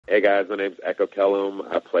Hey guys, my name's Echo Kellum.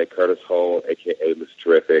 I play Curtis Hull, aka Mr.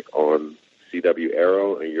 Terrific, on CW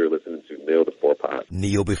Arrow, and you're listening to Kneel Before Pod.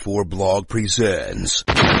 Kneel Before Blog presents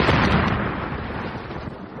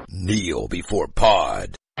Kneel Before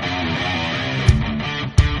Pod.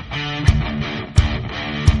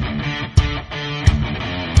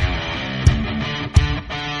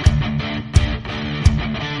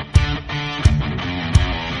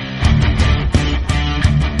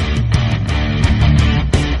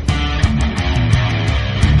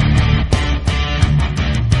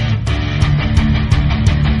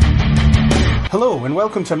 Hello and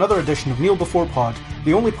welcome to another edition of Kneel Before Pod,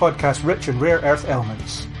 the only podcast rich in rare earth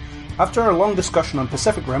elements. After our long discussion on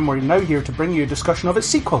Pacific Rim, we're now here to bring you a discussion of its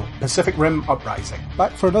sequel, Pacific Rim Uprising.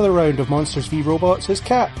 Back for another round of Monsters v Robots is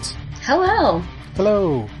Kat. Hello.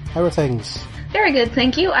 Hello. How are things? Very good,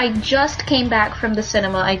 thank you. I just came back from the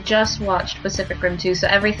cinema. I just watched Pacific Rim 2, so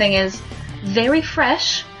everything is very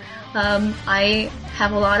fresh. I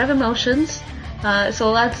have a lot of emotions, so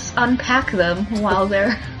let's unpack them while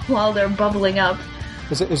they're bubbling up.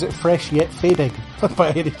 Is it fresh yet fading by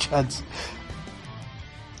any chance?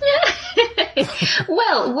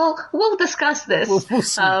 Well, we'll discuss this. We'll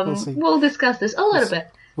see. We'll discuss this a little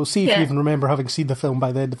bit. We'll see if you even remember having seen the film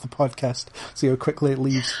by the end of the podcast. See how quickly it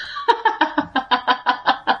leaves.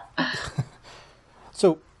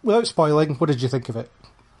 So, without spoiling, what did you think of it?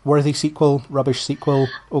 Worthy sequel? Rubbish sequel?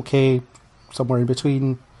 Okay? Somewhere in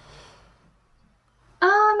between?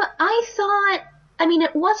 I mean,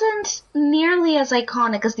 it wasn't nearly as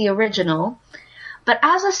iconic as the original, but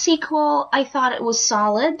as a sequel, I thought it was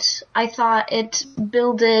solid. I thought it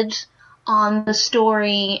builded on the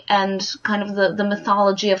story and kind of the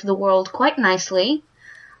mythology of the world quite nicely.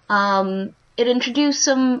 It introduced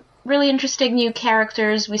some really interesting new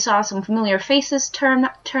characters. We saw some familiar faces turn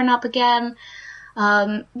up again.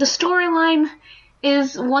 The storyline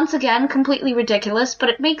is once again completely ridiculous, but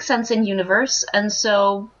it makes sense in universe, and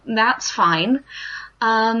so that's fine.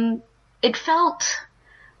 It felt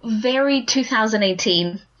very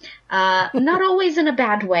 2018. Not always in a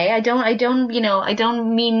bad way. I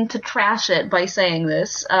don't mean to trash it by saying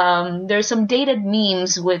this. There's some dated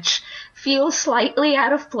memes which feel slightly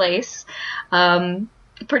out of place,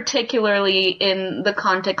 particularly in the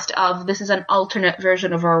context of this is an alternate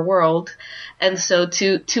version of our world. And so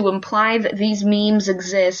to imply that these memes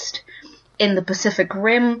exist in the Pacific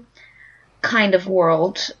Rim kind of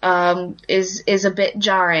world is a bit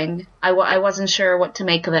jarring. I wasn't sure what to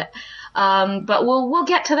make of it. But we'll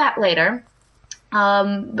get to that later.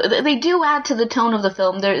 They do add to the tone of the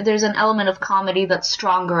film. There's an element of comedy that's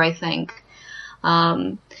stronger, I think.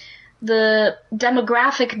 The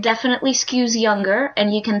demographic definitely skews younger,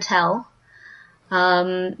 and you can tell.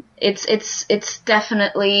 It's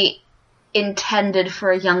definitely intended for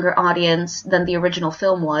a younger audience than the original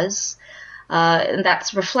film was. And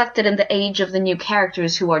that's reflected in the age of the new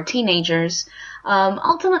characters who are teenagers.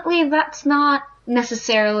 Ultimately, that's not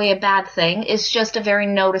necessarily a bad thing. It's just a very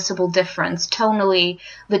noticeable difference. Tonally,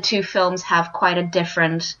 the two films have quite a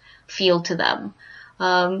different feel to them.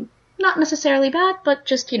 Not necessarily bad, but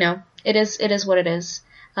just, it is what it is.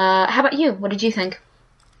 How about you? What did you think?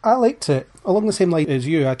 I liked it. Along the same line as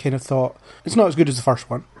you, I kind of thought, it's not as good as the first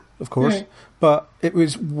one, of course, but it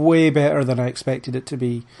was way better than I expected it to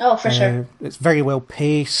be. Oh, for sure. It's very well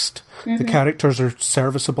paced. The characters are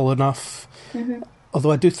serviceable enough.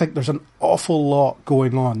 Although I do think there's an awful lot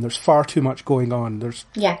going on. There's far too much going on. There's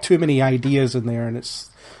too many ideas in there, and it's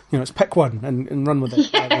pick one and run with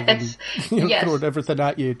it. Yes. Rather than, throwing everything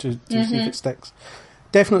at you to see if it sticks.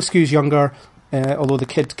 Definitely skews younger, although the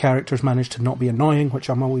kid characters manage to not be annoying, which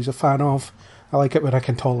I'm always a fan of. I like it when I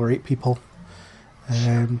can tolerate people.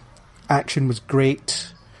 Action was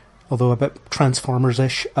great, although a bit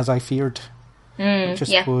Transformers-ish, as I feared. Which I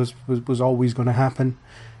suppose was always going to happen.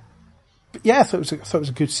 But yeah, I thought it was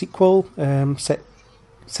a good sequel. Set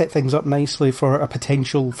things up nicely for a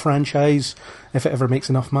potential franchise if it ever makes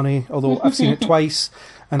enough money. Although I've seen it twice,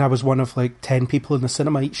 and I was one of 10 people in the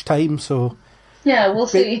cinema each time, so... Yeah, we'll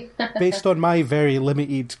see. Based on my very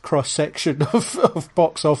limited cross-section of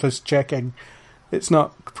box office checking, it's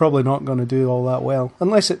probably not going to do all that well.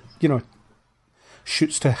 Unless it,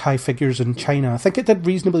 shoots to high figures in China. I think it did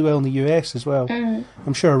reasonably well in the US as well.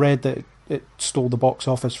 I'm sure I read that it stole the box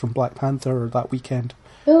office from Black Panther that weekend.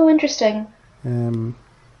 Oh, interesting.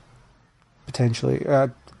 Potentially.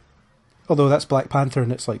 Although that's Black Panther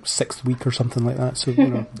and it's 6th week or something like that,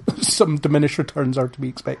 so some diminished returns are to be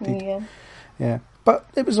expected. Yeah. But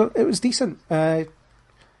it was decent. I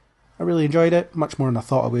really enjoyed it, much more than I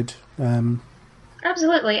thought I would.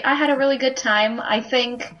 Absolutely. I had a really good time. I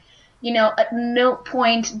think at no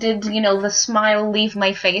point did, the smile leave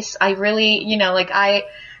my face. I really, I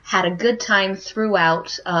had a good time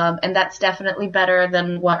throughout, and that's definitely better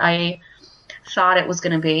than what I thought it was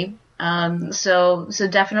going to be. So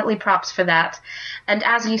definitely props for that. And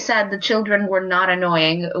as you said, the children were not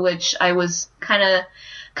annoying, which I was kind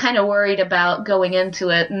of worried about going into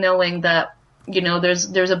it, knowing that,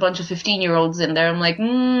 there's a bunch of 15-year-olds in there. I'm like,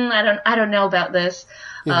 I don't know about this.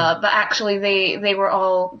 Yeah. But actually they were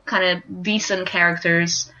all kind of decent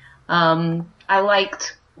characters. I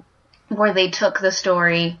liked where they took the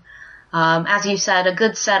story. As you said, a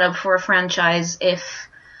good setup for a franchise if,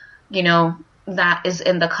 that is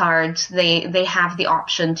in the cards. They have the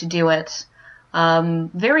option to do it.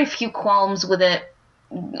 Very few qualms with it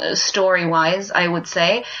story-wise, I would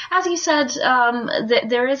say. As you said,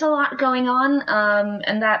 there is a lot going on,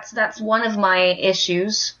 and that's one of my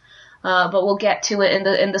issues. But we'll get to it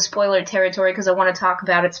in the spoiler territory because I want to talk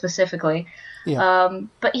about it specifically. Yeah.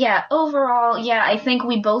 But yeah, overall, I think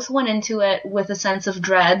we both went into it with a sense of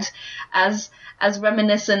dread, as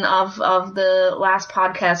reminiscent of the last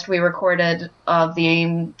podcast we recorded of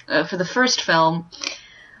for the first film.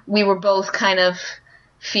 We were both kind of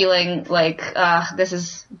feeling like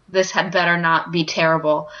this had better not be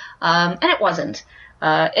terrible, and it wasn't.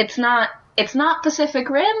 It's not Pacific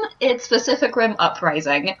Rim, it's Pacific Rim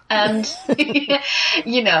Uprising. And,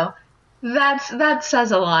 that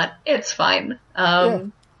says a lot. It's fine.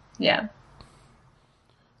 Yeah,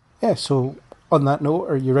 so on that note,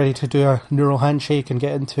 are you ready to do a neural handshake and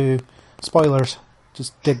get into spoilers?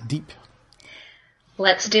 Just dig deep.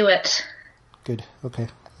 Let's do it. Good, okay.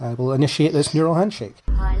 I will initiate this neural handshake.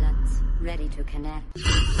 Pilots, ready to connect. 2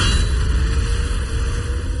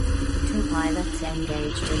 pilots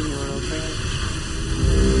engaged in neural bridge.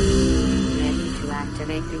 Ready to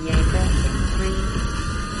activate the Jaeger in 3,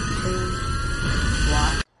 2,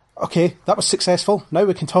 1. Okay, that was successful. Now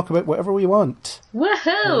we can talk about whatever we want.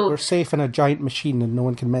 Woohoo! We're safe in a giant machine and no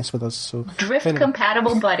one can mess with us. So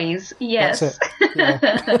Drift-compatible buddies, yes. That's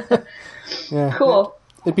it. Yeah. Cool.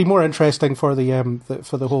 It'd be more interesting for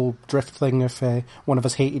the whole drift thing if one of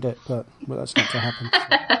us hated it, but that's not going to happen.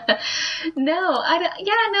 So. No,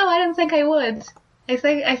 I don't think I would. I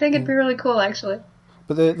think it'd be really cool, actually.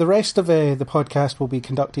 But the rest of the podcast will be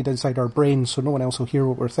conducted inside our brains, so no one else will hear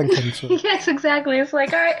what we're thinking. So. Yes, exactly. It's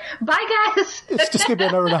like, all right, bye, guys. It's just going to be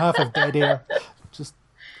an hour and a half of dead air. Just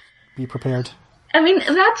be prepared. I mean,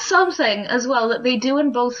 that's something as well that they do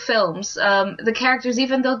in both films. The characters,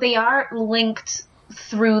 even though they are linked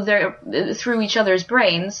through each other's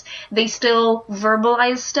brains, they still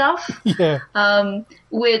verbalize stuff. Yeah.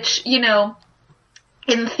 Which,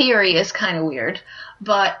 in theory is kind of weird,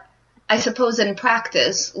 but I suppose in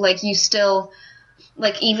practice, like, you still,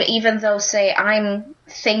 like, even though, say, I'm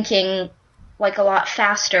thinking like a lot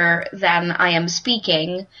faster than I am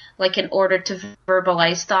speaking, like, in order to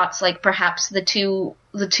verbalize thoughts, like, perhaps the two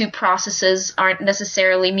processes aren't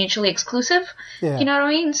necessarily mutually exclusive. Yeah. You know what I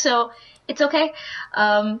mean? So it's okay.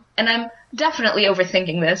 And I'm definitely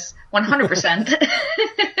overthinking this 100%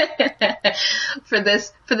 for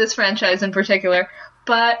this franchise in particular.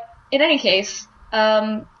 But in any case,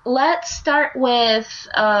 let's start with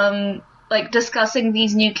discussing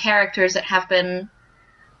these new characters that have been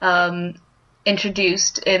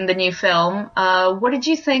introduced in the new film. What did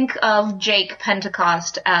you think of Jake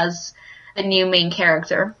Pentecost as the new main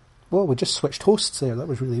character? Well, we just switched hosts there. That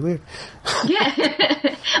was really weird. Yeah.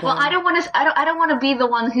 Well, I don't want to be the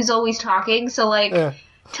one who's always talking. So,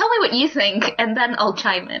 tell me what you think, and then I'll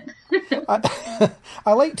chime in.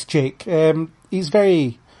 I liked Jake. He's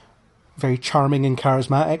very, very charming and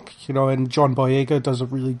charismatic, and John Boyega does a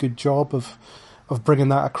really good job of bringing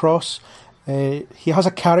that across. He has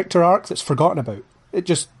a character arc that's forgotten about. It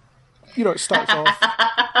just, it starts off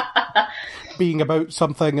being about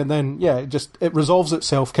something, and then it resolves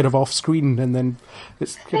itself kind of off screen, and then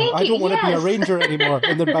it's I don't want to be a ranger anymore.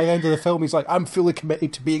 And then by the end of the film, he's like, I'm fully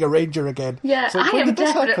committed to being a ranger again. Yeah, like, I am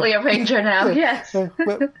definitely a ranger now. Yes.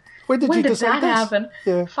 When did you that decide this? happen?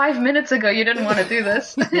 Yeah. 5 minutes ago, you didn't want to do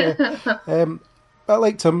this. I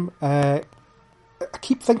liked him. I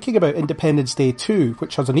keep thinking about Independence Day 2,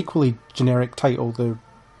 which has an equally generic title, The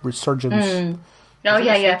Resurgence. Oh,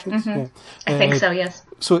 yeah. Mm-hmm. Yeah. I think so, yes.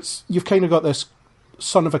 So you've kind of got this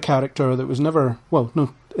son of a character that was never... Well,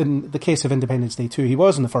 no, in the case of Independence Day 2, he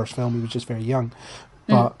was in the first film, he was just very young.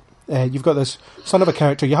 But you've got this son of a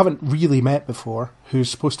character you haven't really met before who's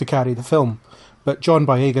supposed to carry the film. But John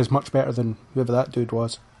Boyega is much better than whoever that dude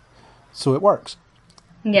was. So it works.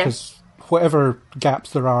 Yeah. Because whatever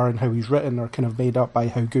gaps there are in how he's written are kind of made up by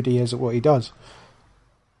how good he is at what he does.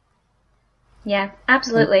 Yeah,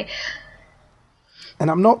 absolutely.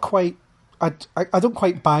 And I'm not quite... I don't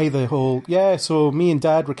quite buy the whole, so me and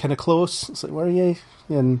Dad were kind of close. It's like, were you?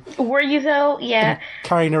 And were you, though? Yeah.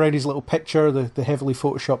 Carrying around his little picture, the heavily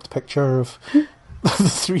photoshopped picture of the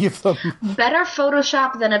three of them. Better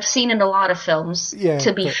Photoshop than I've seen in a lot of films,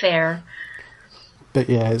 to be fair. But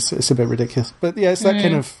yeah, it's a bit ridiculous. But yeah, it's that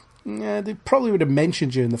kind of... Yeah, they probably would have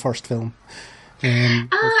mentioned you in the first film.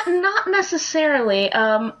 Not necessarily.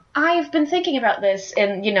 I've been thinking about this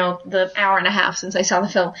in, the hour and a half since I saw the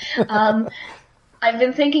film. I've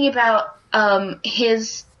been thinking about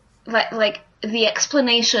his, like the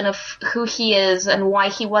explanation of who he is and why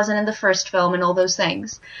he wasn't in the first film and all those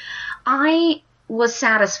things. I was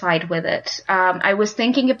satisfied with it. I was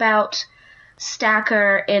thinking about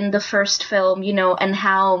Stacker in the first film, and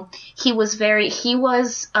how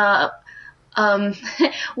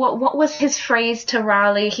what was his phrase to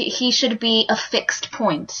Raleigh? He should be a fixed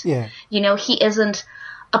point. Yeah. He isn't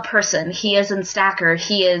a person. He isn't Stacker.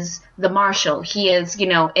 He is the marshal. He is,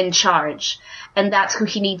 in charge. And that's who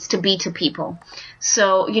he needs to be to people.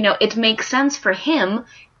 So, it makes sense for him,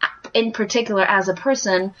 in particular as a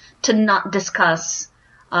person, to not discuss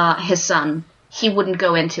his son. He wouldn't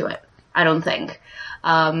go into it, I don't think.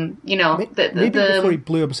 Maybe before he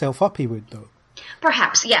blew himself up, he would, though.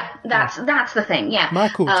 Perhaps, yeah. That's the thing, yeah.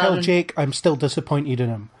 Marco, tell Jake I'm still disappointed in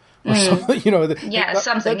him. Or something, that'd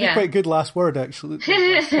be quite a good last word, actually.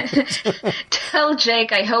 Tell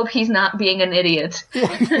Jake I hope he's not being an idiot.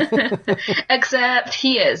 Except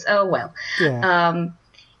he is. Oh, well.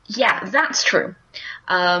 Yeah, that's true.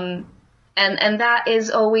 And that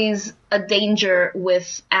is always a danger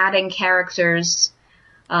with adding characters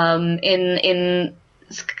in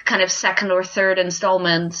kind of second or third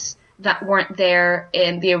installments that weren't there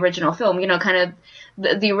in the original film. Kind of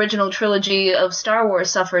the original trilogy of Star Wars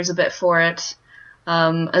suffers a bit for it,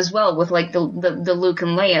 as well, with like the Luke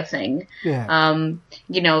and Leia thing. Yeah.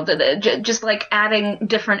 Just like adding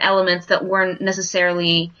different elements that weren't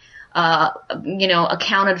necessarily,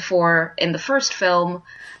 accounted for in the first film.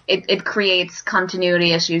 It creates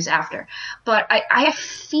continuity issues after. But I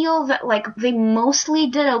feel that like they mostly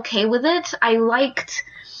did okay with it. I liked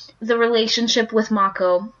the relationship with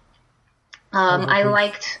Mako. I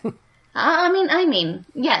liked, I mean,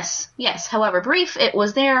 yes, however brief, it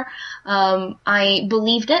was there. I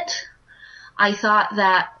believed it. I thought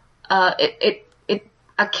that, it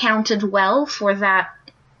accounted well for that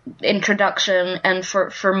introduction and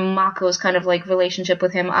for Mako's kind of like relationship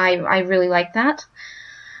with him. I really liked that.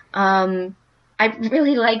 I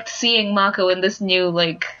really liked seeing Mako in this new,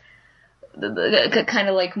 like, the kind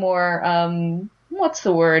of like more, what's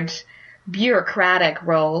the word? Bureaucratic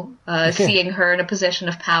role, seeing her in a position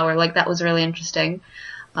of power, like that was really interesting.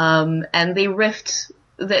 And they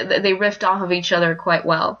riffed off of each other quite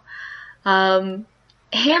well. Him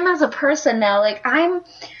as a person now, like I'm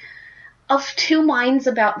of two minds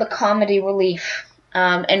about the comedy relief.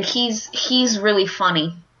 And he's really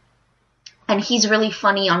funny. And he's really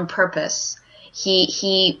funny on purpose.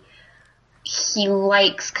 He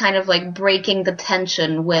likes kind of like breaking the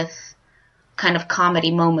tension with kind of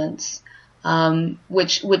comedy moments.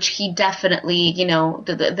 Which he definitely,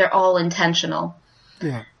 they're all intentional.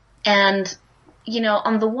 Yeah. And,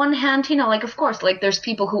 on the one hand, like, of course, like, there's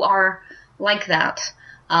people who are like that.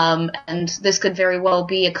 And this could very well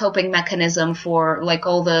be a coping mechanism for, like,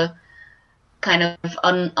 all the kind of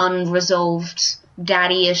unresolved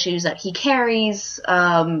daddy issues that he carries,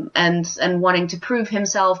 and wanting to prove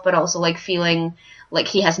himself, but also, like, feeling like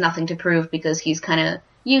he has nothing to prove because he's kind of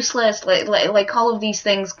useless, like all of these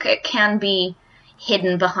things can be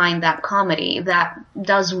hidden behind that comedy. That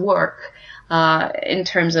does work in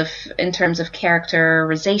terms of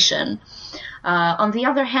characterization. On the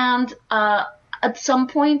other hand, at some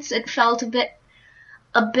points it felt a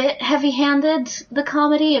bit heavy-handed, the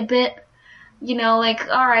comedy, a bit, like,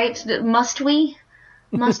 all right, must we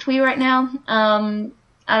right now?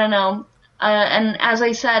 I don't know. And as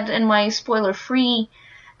I said in my spoiler-free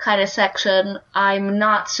kind of section, I'm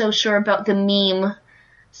not so sure about the meme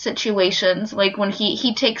situations, like when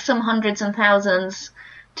he takes some hundreds and thousands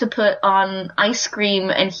to put on ice cream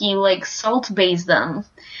and he like salt bays them,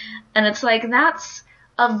 and it's like that's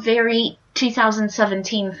a very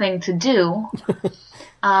 2017 thing to do.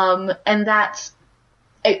 And that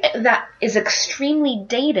is extremely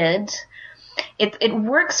dated. It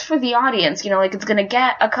works for the audience, like it's gonna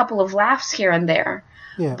get a couple of laughs here and there.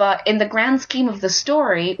 Yeah. But in the grand scheme of the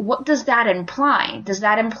story, what does that imply? Does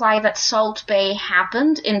that imply that Salt Bay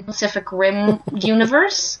happened in Pacific Rim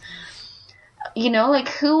universe? Like,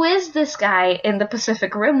 who is this guy in the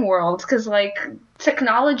Pacific Rim world? Because, like,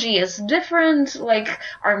 technology is different. Like,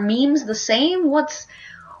 are memes the same? What's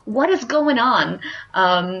what is going on?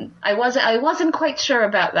 I wasn't quite sure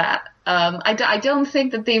about that. I don't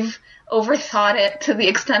think that they've overthought it to the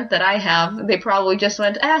extent that I have. They probably just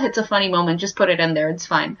went, it's a funny moment, just put it in there, it's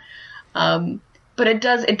fine. But it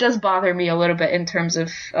does bother me a little bit in terms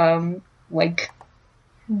of, like,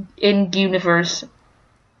 in-universe,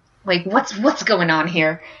 like, what's going on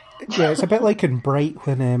here? Yeah, it's a bit like in Bright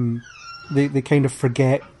when they kind of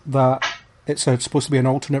forget that it's supposed to be an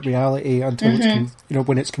alternate reality until it's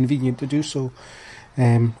when it's convenient to do so.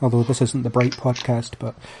 Although this isn't the Bright podcast,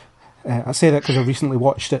 but I say that because I recently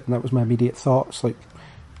watched it and that was my immediate thoughts. Like,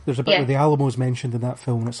 there's a bit where the Alamo's mentioned in that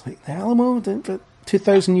film, and it's like, the Alamo,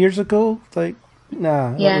 2,000 years ago? Like,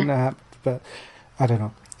 nah, that wouldn't have happened. But I don't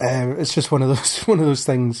know. It's just one of those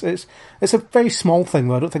things. It's a very small thing,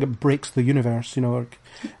 though. I don't think it breaks the universe,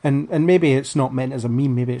 and maybe it's not meant as a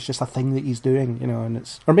meme. Maybe it's just a thing that he's doing,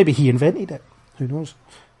 and or maybe he invented it. Who knows?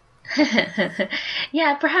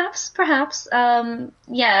 Yeah, perhaps. As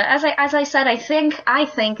I said, I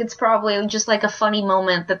think it's probably just like a funny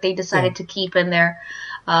moment that they decided to keep in there,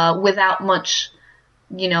 without much,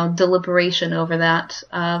 deliberation over that.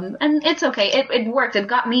 And it's okay. It worked. It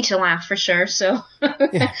got me to laugh for sure. So,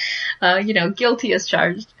 guilty as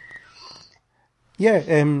charged. Yeah.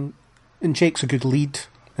 And Jake's a good lead.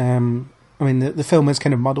 I mean, the film is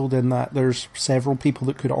kind of muddled in that there's several people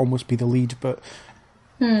that could almost be the lead, but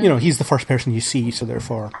he's the first person you see, so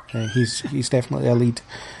therefore he's definitely a lead,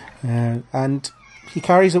 and he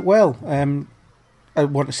carries it well. I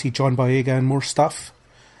want to see John Boyega in more stuff,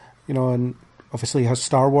 and obviously he has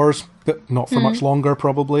Star Wars, but not for much longer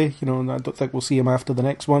probably, and I don't think we'll see him after the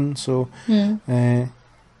next one, so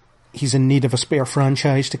he's in need of a spare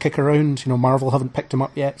franchise to kick around. Marvel haven't picked him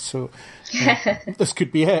up yet, so this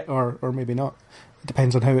could be it, or maybe not. It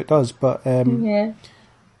depends on how it does, but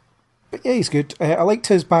But yeah, he's good. I liked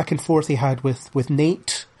his back and forth he had with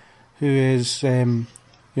Nate, who is,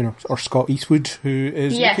 or Scott Eastwood, who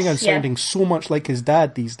is looking and sounding so much like his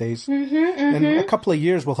dad these days. In a couple of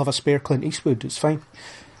years, we'll have a spare Clint Eastwood. It's fine.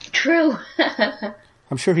 True.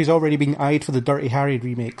 I'm sure he's already being eyed for the Dirty Harry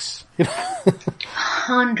remakes.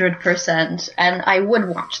 100%, and I would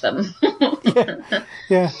watch them.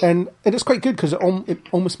 yeah, and it's quite good because it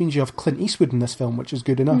almost means you have Clint Eastwood in this film, which is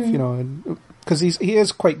good enough, because he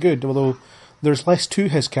is quite good, although there's less to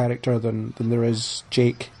his character than there is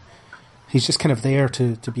Jake. He's just kind of there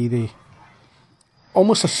to be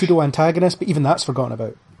almost a pseudo-antagonist, but even that's forgotten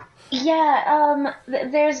about. Yeah,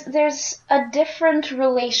 there's a different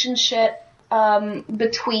relationship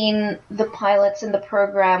between the pilots and the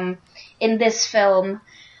program in this film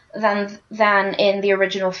than in the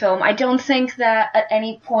original film. I don't think that at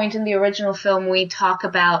any point in the original film we talk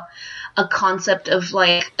about a concept of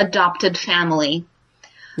like adopted family,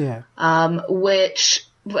 which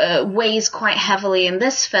weighs quite heavily in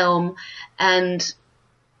this film, and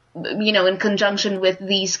in conjunction with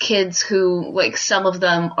these kids who, like, some of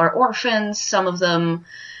them are orphans, some of them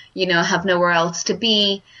have nowhere else to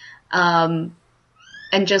be.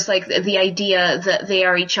 And just like the idea that they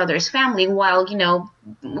are each other's family, while,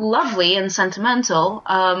 lovely and sentimental,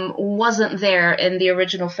 wasn't there in the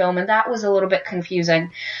original film, and that was a little bit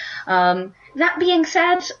confusing. That being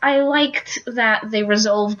said, I liked that they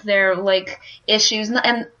resolved their, issues,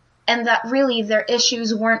 and that really their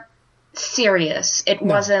issues weren't serious. It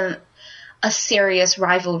wasn't a serious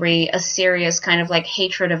rivalry, a serious kind of,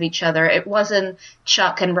 hatred of each other. It wasn't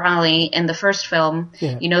Chuck and Riley in the first film.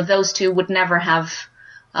 Yeah. Those two would never have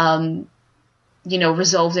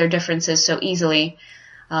resolve their differences so easily.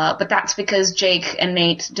 But that's because Jake and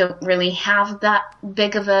Nate don't really have that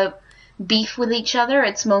big of a beef with each other.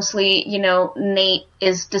 It's mostly, Nate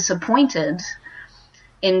is disappointed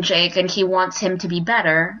in Jake and he wants him to be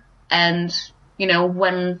better. And,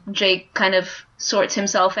 when Jake kind of sorts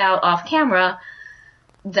himself out off camera,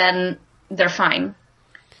 then they're fine.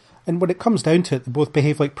 And when it comes down to it, they both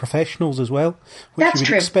behave like professionals as well, which That's you would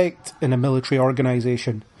true. expect in a military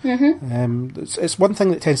organisation. It's one thing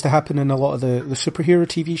that tends to happen in a lot of the superhero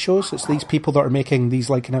TV shows. It's these people that are making these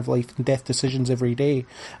kind of life and death decisions every day,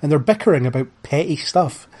 and they're bickering about petty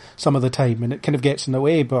stuff some of the time, and it kind of gets in the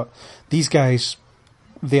way. But these guys,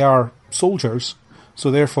 they are soldiers, so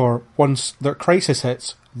therefore, once their crisis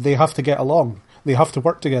hits, they have to get along. They have to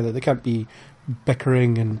work together. They can't be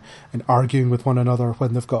bickering and arguing with one another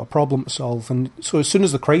when they've got a problem to solve. And so as soon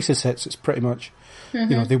as the crisis hits, it's pretty much,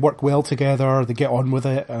 they work well together, they get on with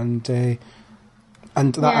it, and that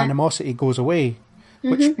animosity goes away,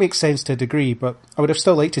 which makes sense to a degree, but I would have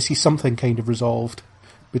still liked to see something kind of resolved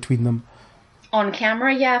between them. On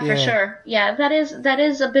camera, for sure. Yeah, that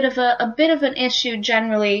is a bit of an issue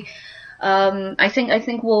generally I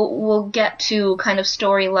think we'll get to kind of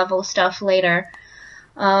story level stuff later.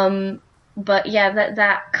 But yeah,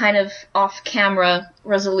 that kind of off-camera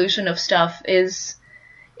resolution of stuff is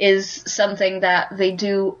something that they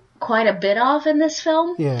do quite a bit of in this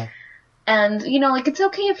film. Yeah. And, like, it's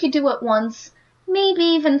okay if you do it once, maybe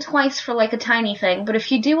even twice for, like, a tiny thing, but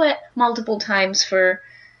if you do it multiple times for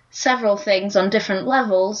several things on different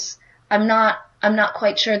levels, I'm not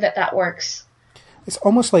quite sure that works. It's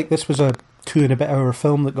almost like this was a 2-and-a-bit-hour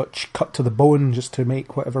film that got cut to the bone just to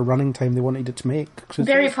make whatever running time they wanted it to make.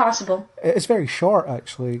 Very possible. It's very short,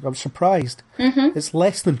 actually. I'm surprised. Mm-hmm. It's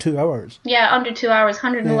less than 2 hours. Yeah, under 2 hours,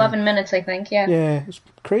 111 minutes, I think, yeah. Yeah, it's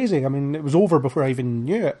crazy. I mean, it was over before I even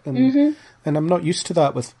knew it. And I'm not used to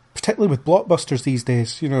that, particularly with blockbusters these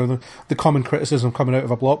days. The common criticism coming out of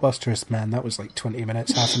a blockbuster is, man, that was like 20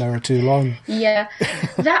 minutes, half an hour too long. Yeah,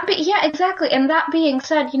 yeah, exactly. And that being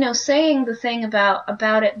said, saying the thing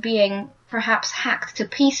about it being perhaps hacked to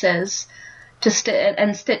pieces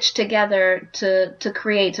and stitched together to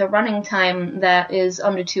create a running time that is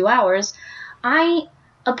under 2 hours, I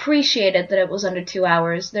appreciated that it was under 2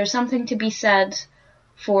 hours. There's something to be said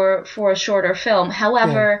for a shorter film.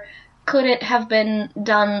 However, could it have been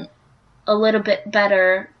done a little bit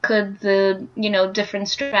better? Could the, different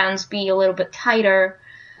strands be a little bit tighter?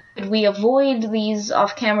 Could we avoid these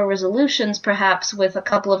off-camera resolutions perhaps with a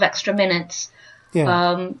couple of extra minutes? Yeah.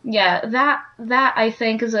 That I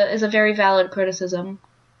think is a very valid criticism.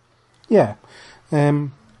 Yeah.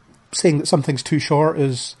 Saying that something's too short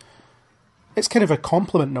it's kind of a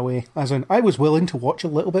compliment in a way, as in, I was willing to watch a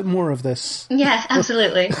little bit more of this. Yeah,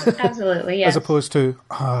 absolutely. Absolutely, yes. As opposed to,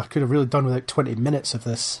 I could have really done without 20 minutes of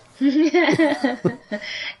this. Yeah,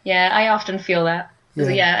 I often feel that.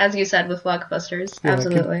 Yeah, as you said, with blockbusters,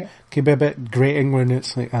 absolutely. It can be a bit grating when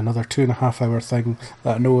it's like another 2.5 hour thing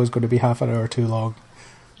that I know is going to be half an hour too long.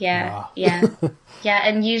 Yeah. Yeah,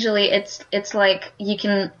 and usually it's like you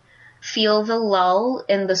can feel the lull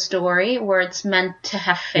in the story where it's meant to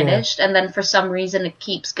have finished, and then for some reason it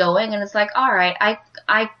keeps going, and it's like, all right,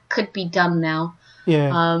 I could be done now.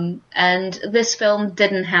 Yeah. And this film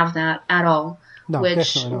didn't have that at all. No,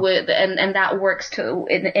 which and that works in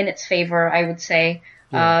its favor, I would say,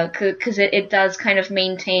 because it does kind of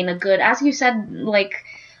maintain a good, as you said, like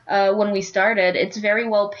when we started, it's very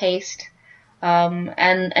well paced, and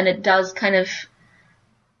it does kind of,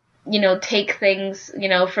 take things,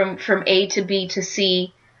 from A to B to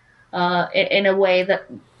C, in a way that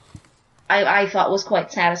I thought was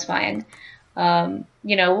quite satisfying. With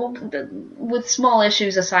small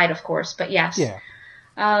issues aside, of course, but yes. Yeah.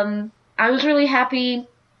 I was really happy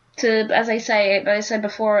to, as I said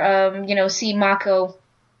before, see Mako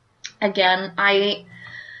again. I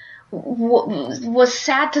was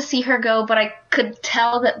sad to see her go, but I could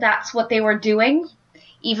tell that that's what they were doing,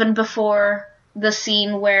 even before the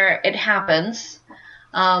scene where it happens.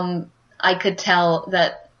 I could tell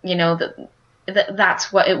that,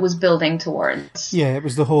 that's what it was building towards. Yeah, it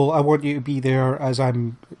was the whole, I want you to be there as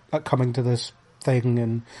I'm coming to this thing,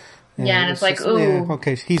 and and it's like, ooh. Yeah,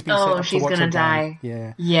 okay, he's been set up she's to watch gonna her die.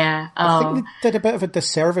 Yeah. Yeah. I think they did a bit of a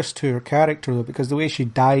disservice to her character, though, because the way she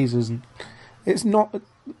dies it's not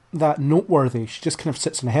that noteworthy. She just kind of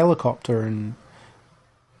sits in a helicopter and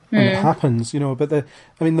it happens, but the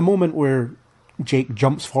moment where Jake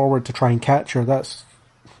jumps forward to try and catch her,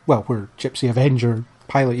 where Gypsy Avenger,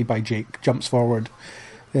 piloted by Jake, jumps forward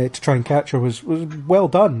to try and catch her was well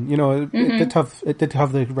done. It did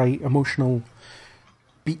have the right emotional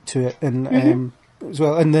beat to it, and as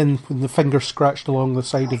well. And then when the finger scratched along the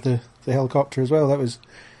side of the helicopter as well, it was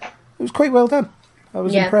quite well done. I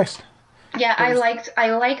was impressed. Yeah, I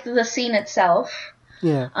liked the scene itself.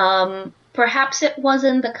 Yeah. Perhaps it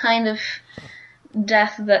wasn't the kind of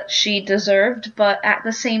death that she deserved, but at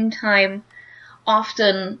the same time,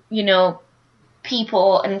 often,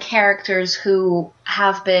 people and characters who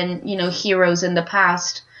have been, heroes in the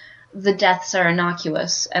past, the deaths are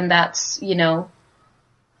innocuous, and that's,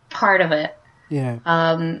 part of it. Yeah.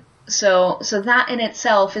 So that in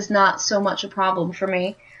itself is not so much a problem for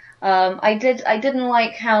me. I didn't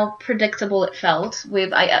like how predictable it felt.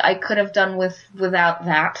 I could have done without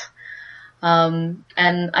that. And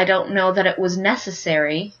I don't know that it was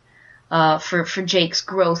necessary, for Jake's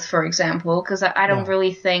growth, for example, because I don't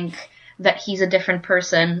really think that he's a different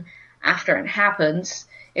person after it happens.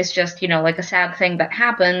 It's just, like a sad thing that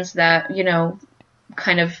happens that,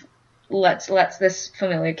 kind of lets this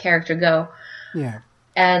familiar character go. Yeah.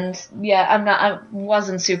 And I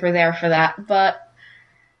wasn't super there for that, but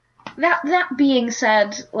that being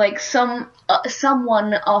said, like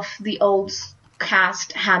someone of the old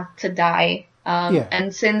cast had to die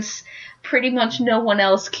And since pretty much no one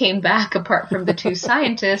else came back apart from the two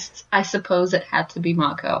scientists, I suppose it had to be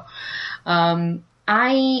Mako. I'll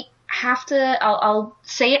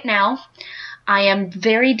say it now. I am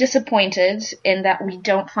very disappointed in that we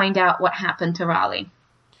don't find out what happened to Raleigh.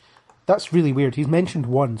 That's really weird. He's mentioned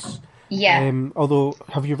once. Yeah. Although,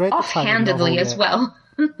 have you read offhandedly as well?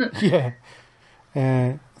 Yeah.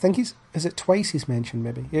 I think is it twice he's mentioned,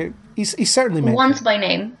 maybe? Yeah, he's certainly mentioned. Once by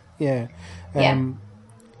name. Yeah.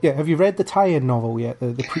 Yeah, have you read the tie-in novel yet?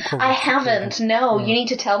 The prequel? I haven't, no. You need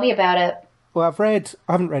to tell me about it. Well, I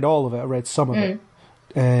haven't read all of it, I read some of it.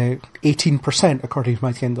 18% according to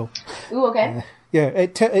my Kindle. Ooh, okay.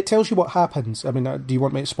 It tells you what happens. I mean, do you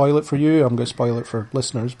want me to spoil it for you? I'm going to spoil it for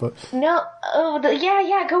listeners, but... No,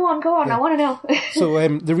 go on, I want to know. So,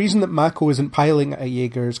 the reason that Mako isn't piloting a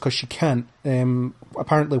Jaeger is because she can't.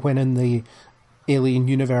 Apparently, when in the alien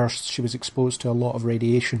universe, she was exposed to a lot of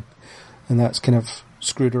radiation, and that's kind of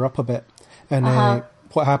screwed her up a bit. And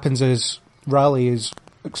what happens is, Raleigh is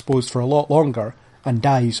exposed for a lot longer and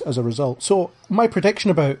dies as a result. So, my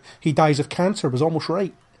prediction about he dies of cancer was almost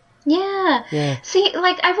right. Yeah. See,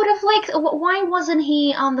 I would have liked... Why wasn't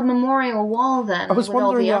he on the memorial wall then? I was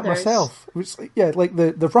wondering that myself. It was,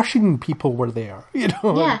 the Russian people were there, you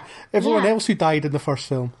know. Yeah. Everyone else who died in the first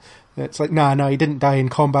film. It's like, no, he didn't die in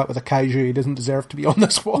combat with a kaiju. He doesn't deserve to be on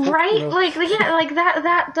this wall. Right? You know?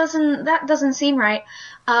 That doesn't seem right.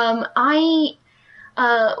 I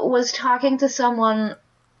was talking to someone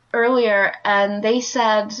earlier, and they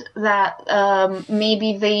said that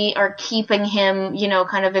maybe they are keeping him,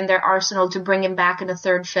 kind of in their arsenal to bring him back in a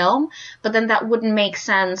third film, but then that wouldn't make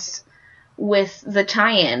sense with the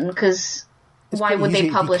tie-in, because why would they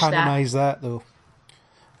publish that? Canonize that, though.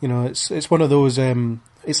 It's one of those...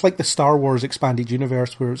 it's like the Star Wars expanded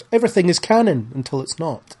universe, where everything is canon until it's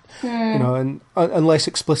not. And unless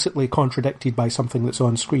explicitly contradicted by something that's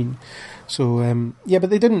on screen. So, but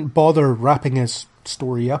they didn't bother wrapping his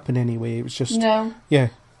story up in any way. It was just... No. Yeah.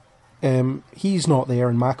 He's not there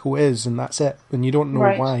and Mako is, and that's it. And you don't know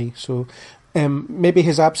why. So, maybe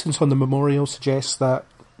his absence on the memorial suggests that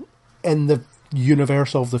in the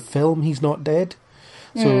universe of the film, he's not dead.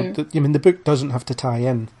 So, the book doesn't have to tie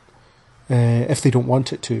in if they don't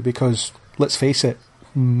want it to, because, let's face it,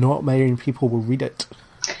 not many people will read it.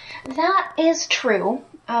 That is true.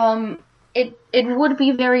 It would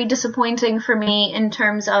be very disappointing for me in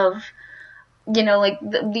terms of,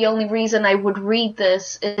 the only reason I would read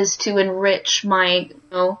this is to enrich my,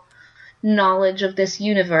 knowledge of this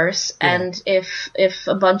universe. Yeah. And if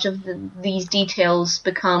a bunch of these details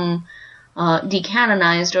become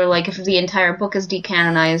decanonized, or if the entire book is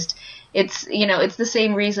decanonized, it's the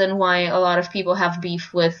same reason why a lot of people have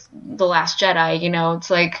beef with The Last Jedi. It's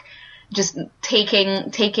like just taking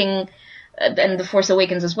and The Force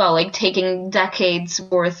Awakens as well, taking decades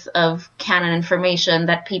worth of canon information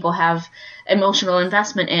that people have emotional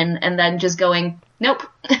investment in, and then just going, nope.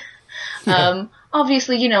 Yeah.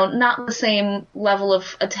 Obviously, not the same level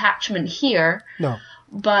of attachment here. No.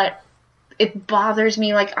 But it bothers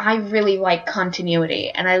me. I really like continuity,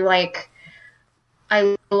 and I like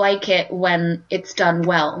it when it's done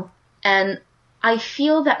well. And I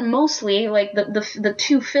feel that mostly, the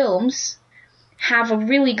two films have a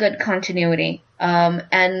really good continuity.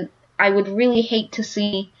 And I would really hate to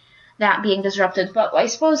see that being disrupted. But I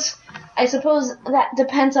suppose that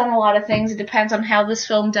depends on a lot of things. It depends on how this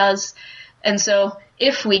film does. And so,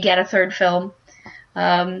 if we get a third film,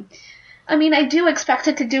 I do expect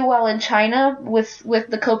it to do well in China with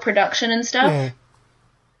the co-production and stuff.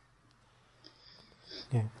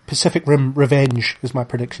 Yeah. Pacific Rim Revenge is my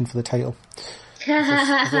prediction for the title.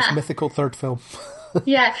 This mythical third film.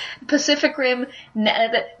 Yeah, Pacific Rim,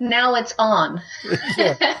 now it's on.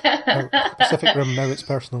 Yeah. Pacific Rim, now it's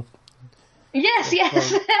personal. Yes.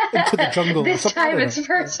 Into the jungle. This time it's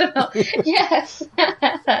personal. Yes.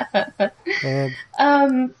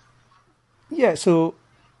 So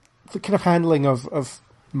the kind of handling of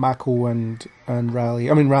Mako and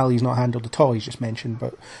Raleigh. I mean, Raleigh's not handled at all, he's just mentioned,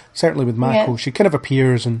 but certainly with Mako, she kind of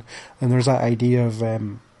appears, and there's that idea of,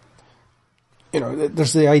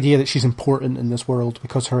 there's the idea that she's important in this world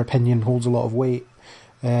because her opinion holds a lot of weight.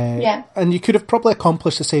 And you could have probably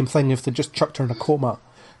accomplished the same thing if they just chucked her in a coma.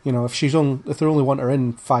 If they only want her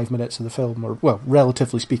in 5 minutes of the film, or, well,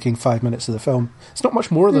 relatively speaking, 5 minutes of the film. It's not much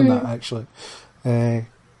more than that, actually.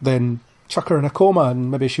 Then chuck her in a coma and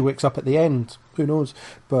maybe she wakes up at the end. Who knows?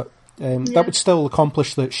 But that would still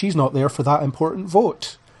accomplish that she's not there for that important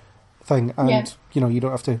vote thing. And, you don't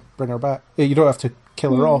have to bring her back. You don't have to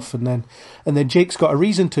kill her off. And then Jake's got a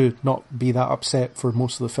reason to not be that upset for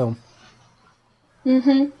most of the film.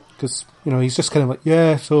 because, you know, he's just kind of like,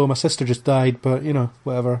 yeah, so my sister just died, but, you know,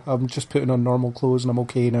 whatever, I'm just putting on normal clothes and I'm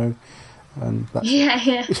okay now. And that's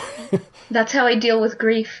yeah. That's how I deal with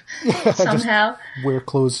grief, somehow. Wear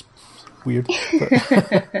clothes. Weird.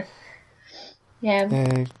 But,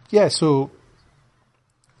 yeah. So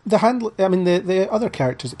the other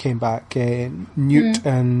characters that came back, Newt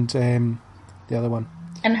and the other one.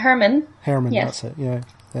 And Herman. Herman, yes. That's it,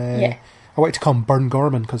 yeah. I like to call him Burn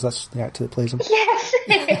Gorman, because that's the actor that plays him. Yes!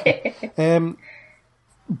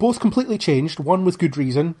 Both completely changed, one with good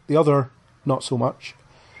reason, the other not so much.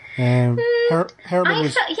 Herman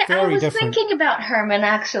was very different. Thinking about Herman,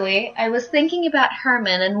 actually. I was thinking about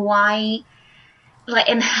Herman and why, like,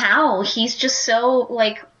 and how he's just so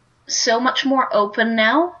much more open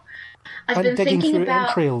now. I've been digging thinking through about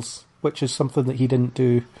entrails, which is something that he didn't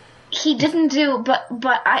do. He didn't do, but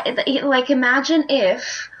imagine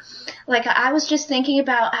if, I was just thinking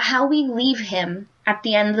about how we leave him at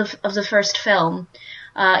the end of the first film.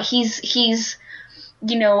 He's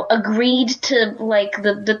you know, agreed to,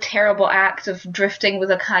 the terrible act of drifting with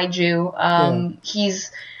a kaiju.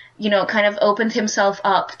 He's, you know, kind of opened himself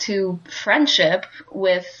up to friendship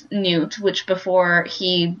with Newt, which before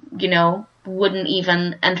he, you know, wouldn't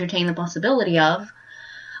even entertain the possibility of.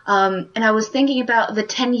 And I was thinking about the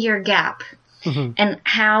 10-year gap and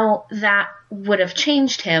how that would have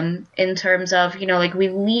changed him in terms of, you know, we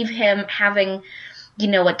leave him having, you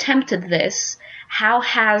know, attempted this. How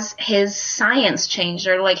has his science changed,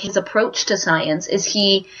 or his approach to science? Is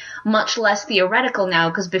he much less theoretical now?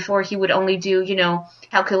 Because before he would only do, you know,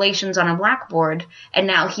 calculations on a blackboard, and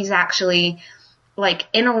now he's actually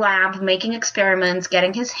in a lab making experiments,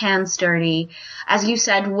 getting his hands dirty, as you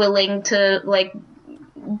said, willing to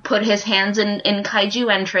put his hands in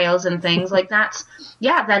kaiju entrails and things like that.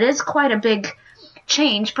 Yeah, that is quite a big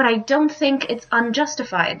change, but I don't think it's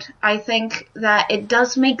unjustified. I think that it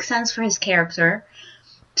does make sense for his character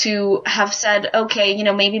to have said, okay, you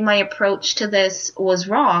know, maybe my approach to this was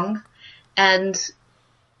wrong, and,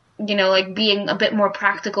 you know, being a bit more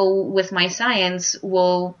practical with my science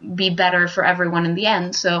will be better for everyone in the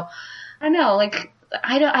end. So, I don't know,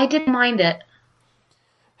 I didn't mind it.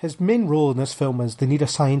 His main role in this film is they need a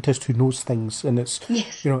scientist who knows things, and it's,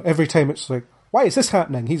 yes. You know, every time it's why is this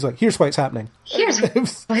happening? He's like, here's why it's happening. Yes,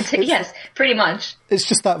 pretty much. It's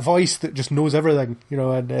just that voice that just knows everything, you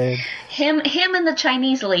know. And him and the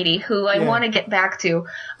Chinese lady, who I want to get back to.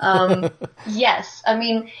 Yes, I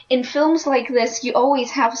mean, in films like this, you always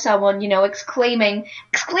have someone, you know, exclaiming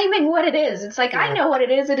what it is. It's I know what it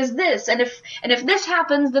is. It is this, and if this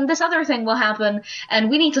happens, then this other thing will happen, and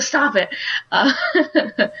we need to stop it.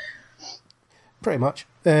 Pretty much.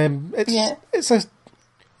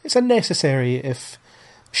 It's a necessary, if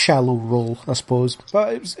shallow, role, I suppose.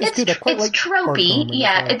 But it's good. I quite like tropey.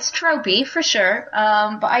 Yeah, it's tropey for sure.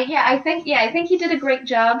 But I think he did a great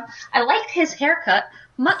job. I liked his haircut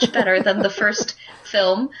much better than the first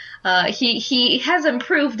film. He has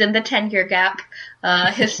improved in the 10-year gap.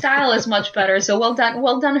 His style is much better. So well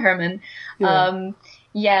done, Herman.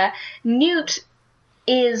 Yeah. Newt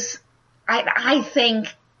is, I think,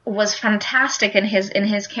 was fantastic in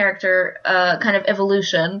his character kind of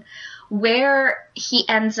evolution. Where he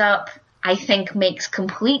ends up, I think, makes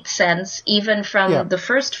complete sense, even from the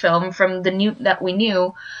first film, from the Newt that we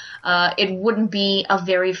knew. It wouldn't be a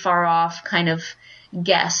very far off kind of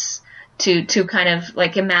guess to kind of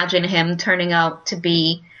imagine him turning out to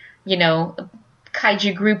be, you know, a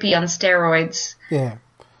kaiju groupie on steroids. Yeah,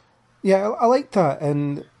 I like that,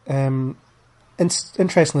 and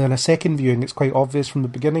interestingly, on a second viewing, it's quite obvious from the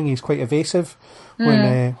beginning. He's quite evasive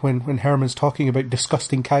when Herman's talking about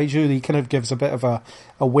disgusting kaiju. He kind of gives a bit of a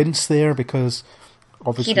wince there, because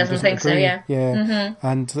obviously he doesn't think agree. so. Yeah. Mm-hmm.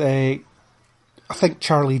 And I think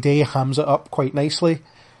Charlie Day hams it up quite nicely.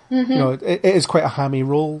 Mm-hmm. You know, it is quite a hammy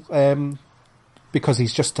role, because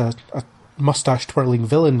he's just a mustache twirling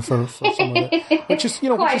villain for some of it, which is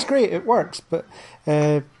which is great. It works, but.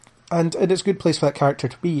 And it's a good place for that character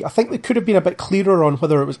to be. I think they could have been a bit clearer on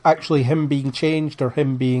whether it was actually him being changed or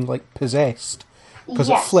him being possessed, because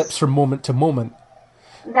it flips from moment to moment.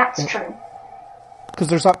 That's true. Because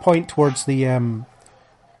there's that point towards the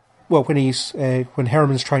when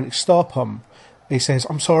Herman's trying to stop him, he says,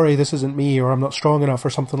 "I'm sorry, this isn't me," or "I'm not strong enough," or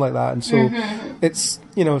something like that. And so it's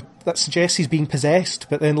that suggests he's being possessed,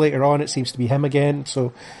 but then later on it seems to be him again.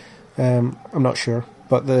 So I'm not sure,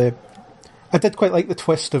 but I did quite like the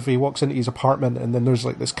twist of he walks into his apartment and then there's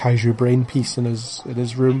this kaiju brain piece in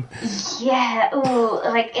his room. Yeah, ooh,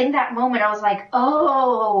 in that moment I was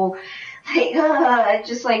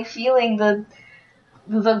just feeling the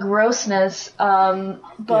grossness.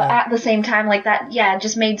 But at the same time, that, it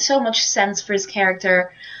just made so much sense for his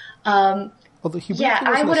character. Although he really wasn't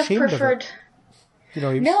I would have ashamed of preferred. it. You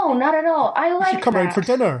know, No, not at all. I like that. Come round for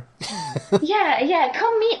dinner. Yeah,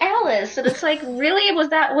 come meet Alice. And it's like, really, was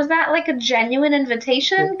that like a genuine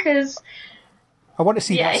invitation? Because I want to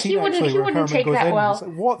see that scene actually where Herman take goes that in. well. It's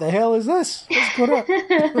like, what the hell is this? What's going on?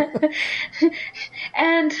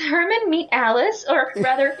 And Herman meet Alice, or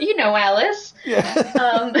rather, you know Alice.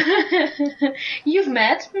 Yeah. You've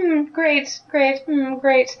met. Great.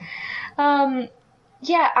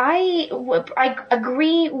 Yeah, I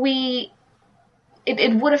agree.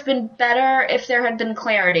 It would have been better if there had been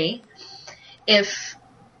clarity. If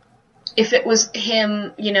it was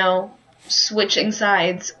him, you know, switching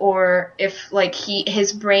sides, or if like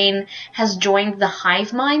his brain has joined the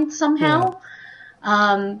hive mind somehow.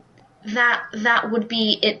 Yeah. That would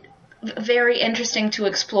be it. Very interesting to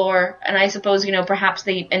explore, and I suppose, you know, perhaps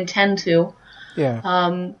they intend to.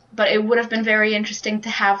 Yeah. But it would have been very interesting to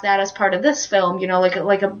have that as part of this film, you know, like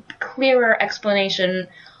a clearer explanation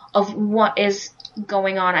of what is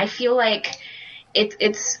going on. I feel like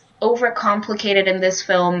it's overcomplicated in this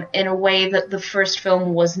film in a way that the first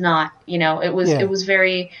film was not. You know, it was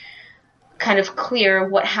very kind of clear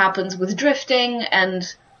what happens with drifting, and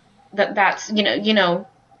that's you know.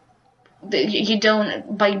 You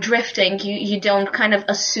don't, by drifting, you don't kind of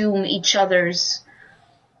assume each other's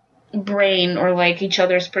brain or like each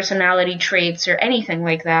other's personality traits or anything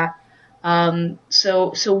like that.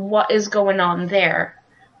 So what is going on there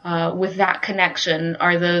with that connection?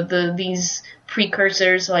 Are these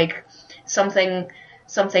precursors like something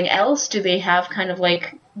else? Do they have kind of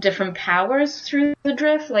like different powers through the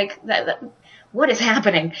drift? Like that what is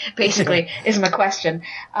happening, basically, is my question.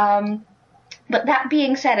 But that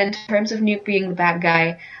being said, in terms of Nuke being the bad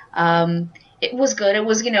guy, it was good. It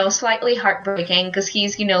was, you know, slightly heartbreaking because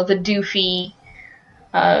he's, you know, the doofy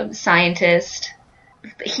scientist.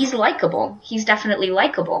 He's likable. He's definitely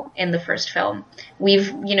likable in the first film. We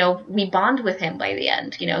bond with him by the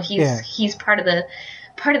end. You know, he's part of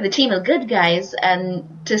the team of good guys,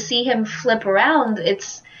 and to see him flip around,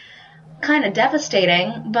 it's kind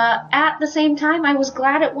devastating. But at the same time, I was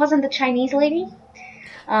glad it wasn't the Chinese lady.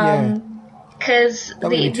 Because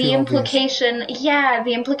the implication,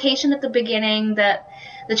 the implication at the beginning that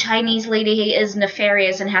the Chinese lady is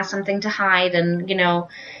nefarious and has something to hide, and, you know,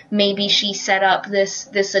 maybe she set up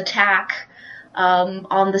this attack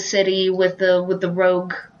on the city with the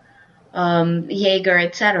rogue Jaeger,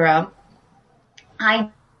 etc.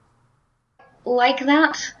 I like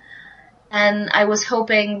that, and I was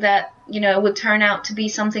hoping that, you know, it would turn out to be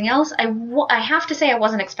something else. I have to say I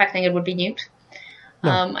wasn't expecting it would be Newt.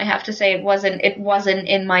 No. I have to say it wasn't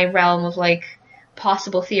in my realm of like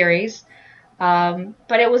possible theories, but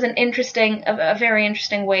it was a very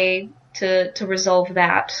interesting way to resolve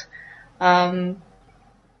that.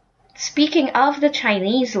 Speaking of the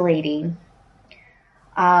Chinese lady,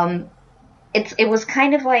 it was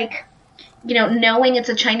kind of like, you know, knowing it's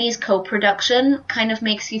a Chinese co-production kind of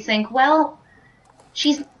makes you think, well,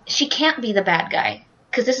 she can't be the bad guy.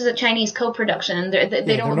 Because this is a Chinese co-production, and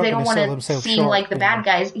they don't want to seem like the bad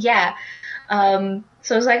guys. Yeah. So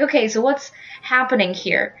I was like, okay, so what's happening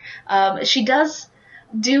here? She does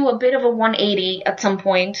do a bit of a 180 at some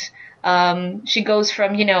point. She goes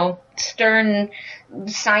from, you know, stern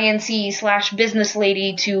science-y / business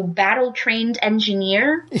lady to battle-trained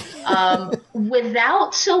engineer,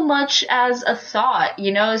 without so much as a thought.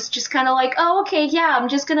 You know, it's just kind of like, oh, okay, yeah, I'm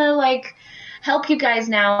just gonna like help you guys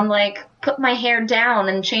now and like put my hair down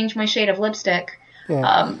and change my shade of lipstick.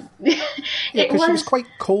 Yeah. Because she was quite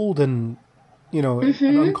cold and, you know, and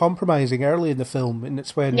uncompromising early in the film, and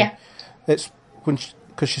it's when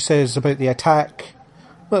because she says about the attack,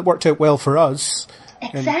 well, it worked out well for us.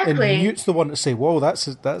 Exactly. And Newt's the one to say, "Whoa, that's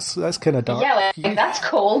kind of dark." Yeah, like, that's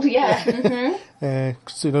cold. Yeah.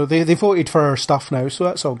 Cause, you know, they voted for our stuff now, so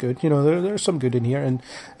that's all good. You know, there's some good in here,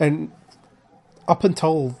 and up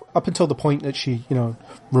until the point that she, you know,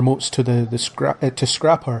 remotes to the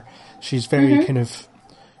scrap her, she's very kind of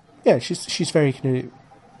she's very kind of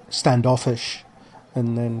standoffish,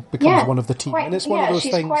 and then becomes one of the team. And it's one of those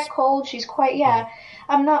things. She's quite cold. She's quite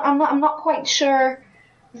I'm not quite sure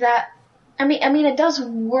that. I mean, it does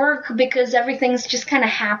work because everything's just kind of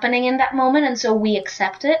happening in that moment, and so we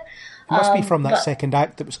accept it. It must be from that second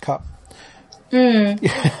act that was cut.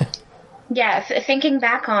 Yeah, thinking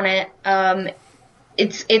back on it,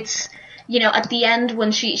 it's you know, at the end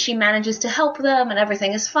when she manages to help them and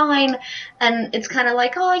everything is fine, and it's kind of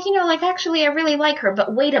like, oh, you know, like actually I really like her,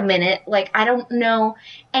 but wait a minute, like I don't know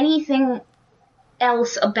anything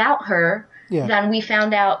else about her than we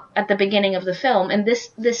found out at the beginning of the film, and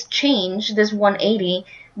this change, this 180,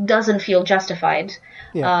 doesn't feel justified.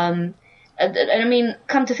 I mean,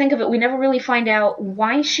 come to think of it, we never really find out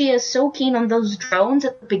why she is so keen on those drones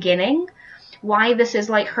at the beginning, why this is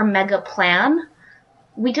like her mega plan.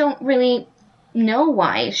 We don't really know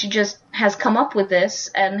why. She just has come up with this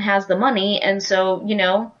and has the money, and so, you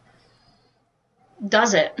know,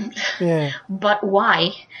 does it. Yeah. But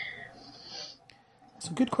why? It's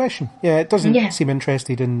a good question. Yeah, it doesn't seem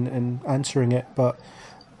interested in answering it, but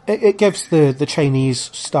it gives the Chinese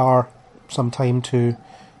star some time to,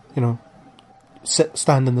 you know,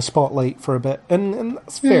 stand in the spotlight for a bit, and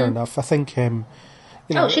that's fair enough. I think, you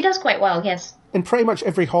know, she does quite well, yes. In pretty much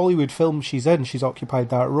every Hollywood film she's in, she's occupied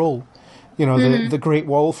that role. You know, the Great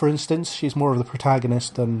Wall, for instance, she's more of the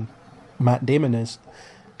protagonist than Matt Damon is.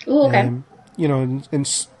 Ooh, okay. You know,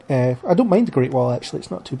 I don't mind the Great Wall, actually. It's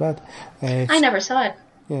not too bad. I never saw it.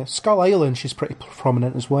 Yeah, Skull Island, she's pretty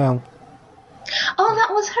prominent as well. Oh,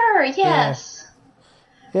 that was her, yes.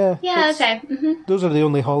 Yeah, okay. Mm-hmm. Those are the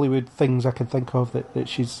only Hollywood things I can think of that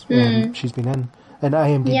she's been in. And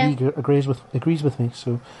IMDb agrees with me,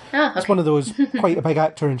 so it's one of those, quite a big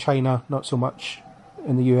actor in China, not so much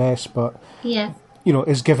in the US, but you know,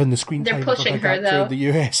 is given the screen time of a big actor in the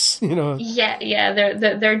US. You know,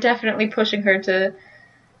 they're definitely pushing her to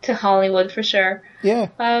Hollywood for sure.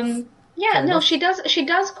 She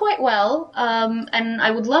does quite well, and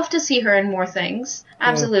I would love to see her in more things.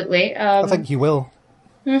 Absolutely. I think you will.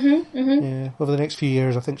 Yeah, over the next few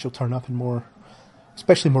years, I think she'll turn up in more.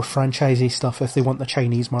 Especially more franchisey stuff if they want the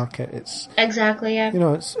Chinese market. It's exactly, yeah. You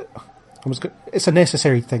know, it's a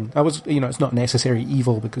necessary thing. It's not necessary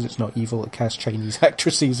evil because it's not evil to cast Chinese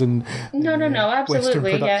actresses in absolutely, Western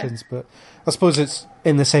productions. But I suppose it's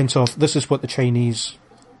in the sense of this is what the Chinese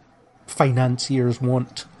financiers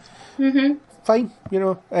want. Fine, you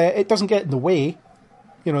know, it doesn't get in the way.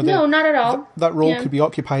 You know, no, not at all. That role could be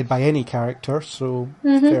occupied by any character, so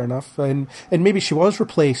fair enough. And maybe she was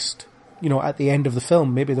replaced. You know, at the end of the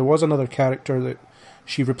film, maybe there was another character that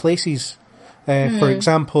she replaces. For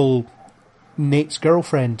example, Nate's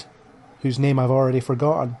girlfriend, whose name I've already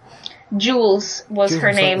forgotten. Jules was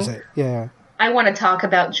her name. That was it. Yeah. I want to talk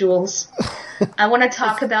about Jules. I want to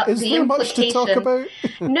talk about the implication. Much to talk about?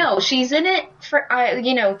 No, she's in it for,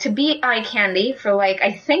 to be eye candy for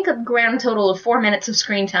I think a grand total of 4 minutes of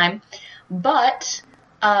screen time. But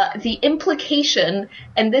the implication,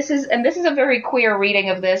 and this is a very queer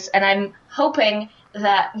reading of this, and I'm hoping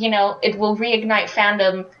that, you know, it will reignite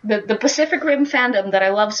fandom, the Pacific Rim fandom that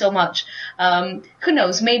I love so much. Who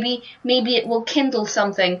knows, maybe it will kindle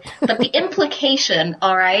something. But the implication,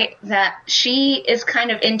 alright, that she is kind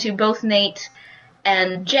of into both Nate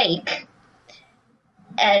and Jake,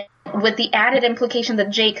 and with the added implication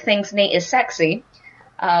that Jake thinks Nate is sexy,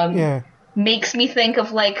 makes me think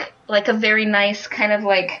of like a very nice kind of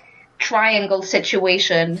triangle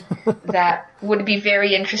situation that would be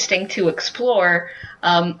very interesting to explore,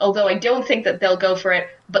 although I don't think that they'll go for it,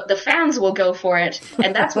 but the fans will go for it,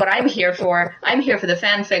 and that's what I'm here for. I'm here for the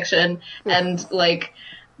fan fiction and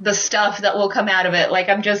the stuff that will come out of it. I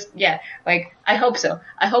hope so.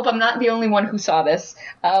 I hope I'm not the only one who saw this.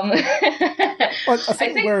 I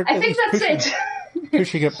think that's it.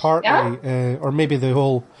 Pushing it partly, or maybe the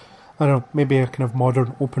whole, I don't know, maybe a kind of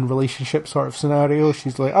modern open relationship sort of scenario.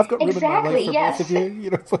 She's like, I've got room in my life for both of you. You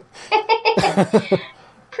know,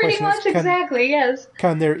 pretty much exactly, yes.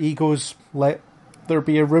 Can their egos let there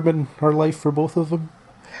be a room in her life for both of them?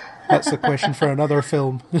 That's a question for another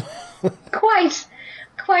film. Quite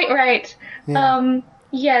right. Yeah.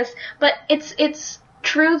 Yes, but it's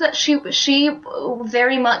true that she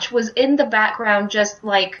very much was in the background, just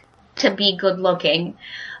to be good looking.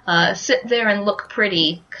 Sit there and look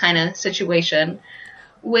pretty kind of situation.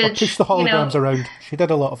 Which, push the holograms around. She did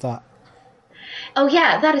a lot of that. Oh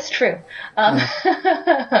yeah, that is true. As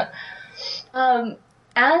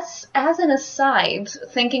an aside,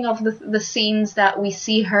 thinking of the scenes that we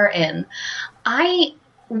see her in, I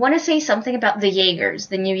want to say something about the Jaegers,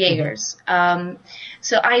 the new Jaegers.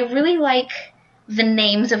 So I really like the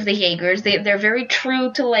names of the Jaegers. They're very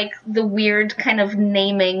true to the weird kind of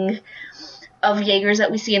naming of Jaegers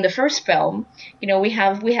that we see in the first film. You know, we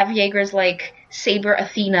have Jaegers like Saber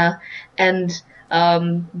Athena and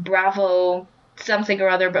Bravo something or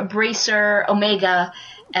other, but Bracer, Omega,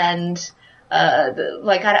 and I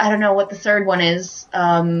don't know what the third one is.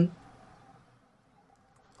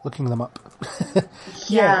 Looking them up.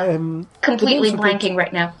 Completely blanking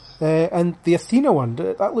right now. And the Athena one,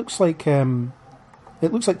 that looks like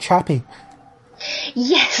it looks like Chappie.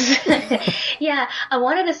 Yes. Yeah, I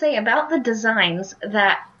wanted to say about the designs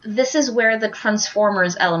that this is where the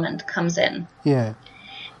Transformers element comes in. Yeah.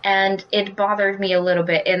 And it bothered me a little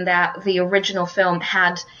bit in that the original film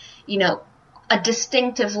had, a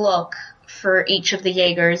distinctive look for each of the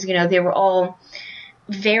Jaegers. You know, they were all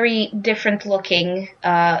very different looking.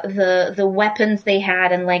 The weapons they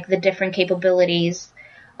had and like the different capabilities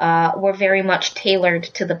were very much tailored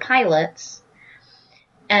to the pilots.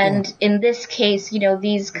 And in this case, you know,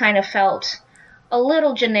 these kind of felt a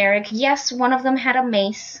little generic. Yes, one of them had a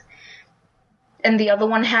mace, and the other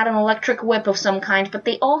one had an electric whip of some kind, but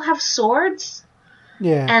they all have swords.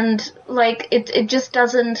 Yeah. And, like, it just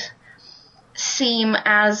doesn't seem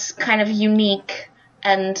as kind of unique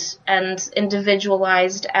and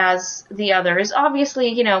individualized as the others. Obviously,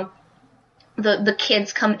 you know, the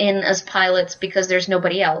kids come in as pilots because there's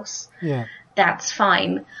nobody else. Yeah. That's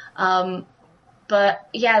fine. But,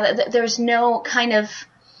 yeah, there's no kind of,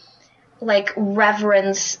 like,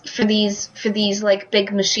 reverence for these like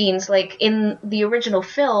big machines. Like in the original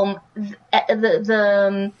film,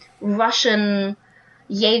 the Russian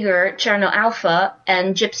Jaeger, Cherno Alpha,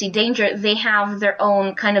 and Gypsy Danger, they have their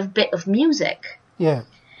own kind of bit of music. Yeah.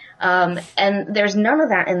 And there's none of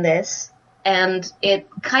that in this, and it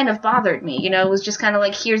kind of bothered me. You know, it was just kind of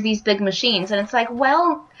like, here's these big machines, and it's like,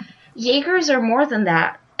 well, Jaegers are more than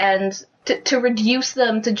that, and to reduce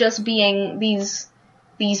them to just being these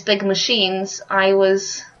big machines, I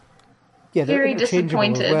was very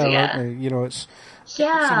disappointed. As well, yeah, aren't they? You know, it seems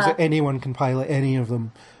that anyone can pilot any of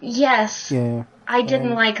them. Yes. Yeah. I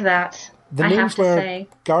didn't like that. The names were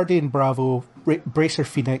Guardian Bravo, Bracer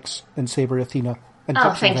Phoenix, and Saber Athena, and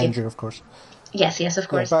Gypsy Avenger, of course. Yes, of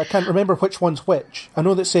course. Yeah, but I can't remember which one's which. I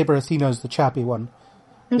know that Saber Athena is the chappy one.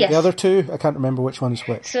 Yes. The other two, I can't remember which one's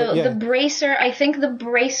which. So the Bracer, I think the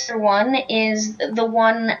Bracer one is the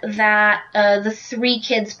one that the three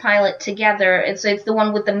kids pilot together. It's the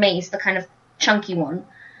one with the mace, the kind of chunky one.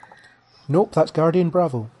 Nope, that's Guardian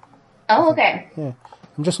Bravo. Oh, okay. Yeah.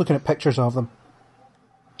 I'm just looking at pictures of them.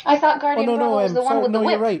 I thought Guardian Bravo was the one with the whip.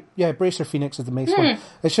 No, you're right. Yeah, Bracer Phoenix is the mace one.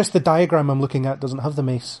 It's just the diagram I'm looking at doesn't have the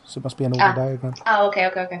mace, so it must be an older diagram. Oh,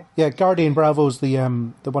 okay. Yeah, Guardian Bravo's the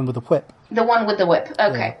one with the whip. The one with the whip.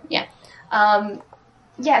 Okay, yeah.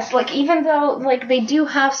 Yes, like, even though, like, they do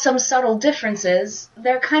have some subtle differences,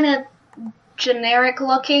 they're kind of generic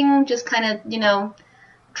looking, just kind of, you know,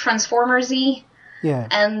 Transformers-y. Yeah.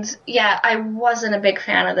 And, yeah, I wasn't a big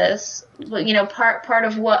fan of this. But, you know, part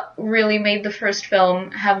of what really made the first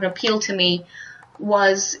film have an appeal to me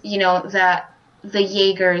was, you know, that the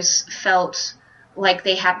Jaegers felt like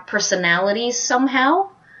they had personalities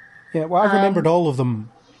somehow. Yeah, well, I remembered all of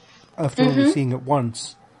them after only seeing it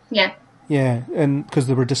once. Yeah. Yeah, and because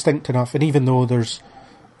they were distinct enough, and even though there's,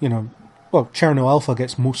 you know, well, Cherno Alpha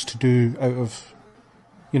gets most to do out of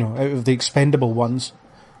the expendable ones.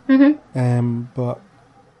 But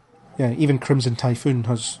yeah, even Crimson Typhoon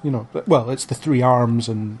has, you know, well, it's the three arms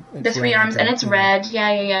and it's red.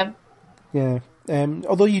 Yeah. Yeah.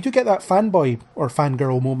 Although you do get that fanboy or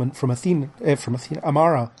fangirl moment from Athena,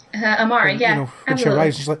 Amara. Amara, yeah. You know, when she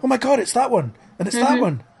arrives, she's like, "Oh my god, it's that one, and it's that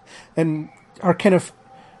one," and her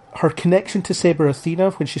connection to Saber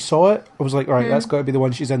Athena when she saw it, I was like, "All right, that's got to be the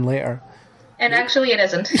one she's in later." And actually, it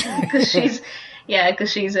isn't, because she's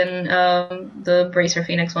in the Bracer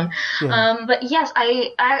Phoenix one. Yeah. But yes,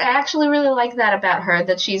 I actually really like that about her,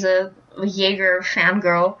 that she's a Jaeger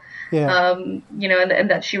fangirl. Yeah. You know, and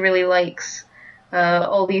that she really likes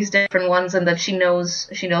all these different ones, and that she knows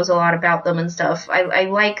a lot about them and stuff. I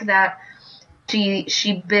like that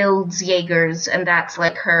she builds Jaegers, and that's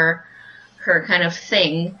like her kind of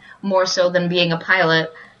thing, more so than being a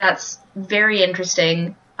pilot. That's very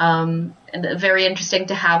interesting. And very interesting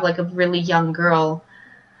to have, like, a really young girl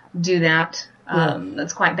do that.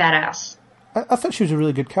 That's quite badass. I thought she was a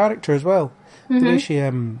really good character as well. The way she, I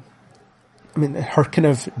mean, her kind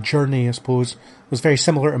of journey, I suppose, was very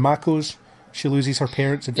similar to Mako's. She loses her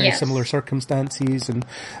parents in very similar circumstances,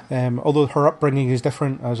 and although her upbringing is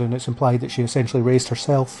different, as in it's implied that she essentially raised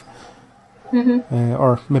herself.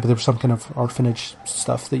 Or maybe there was some kind of orphanage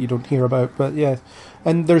stuff that you don't hear about, but yeah.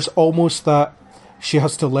 And there's almost that she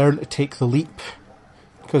has to learn to take the leap,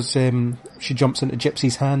 because she jumps into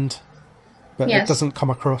Gypsy's hand, but it doesn't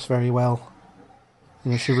come across very well.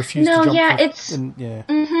 You know, she refused to jump. I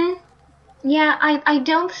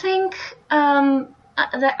don't think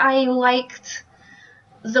that I liked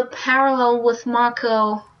the parallel with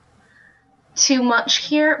Mako too much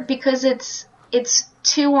here, because it's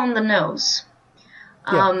too on the nose.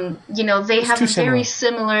 You know, they have a very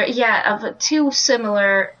similar, too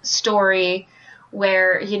similar story,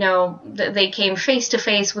 where, you know, they came face to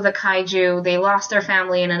face with a kaiju, they lost their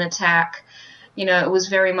family in an attack, it was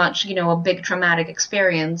very much, a big traumatic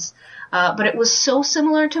experience. But it was so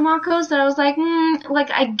similar to Mako's that I was like,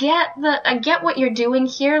 I get what you're doing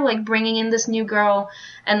here, like bringing in this new girl,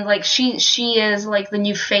 and like she is like the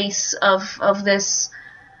new face of this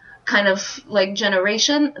kind of like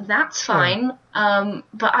generation. That's fine.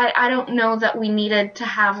 But I don't know that we needed to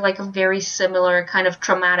have like a very similar kind of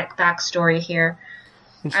traumatic backstory here.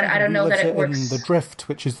 I don't know that it works. In the drift,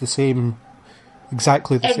 which is the same.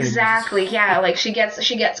 Exactly the same. Exactly, yeah. Like she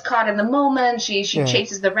gets caught in the moment. She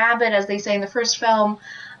chases the rabbit, as they say in the first film.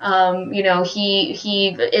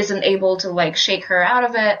 He isn't able to like shake her out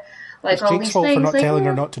of it. Like it's all Jake's these fault things. for not like, telling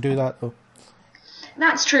her not to do that, though.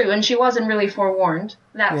 That's true, and she wasn't really forewarned.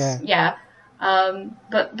 That's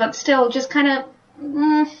but still, just kind of.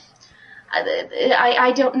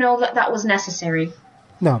 I don't know that was necessary.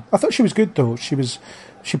 No, I thought she was good though. She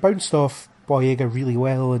bounced off Boyega really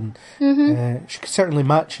well, and she could certainly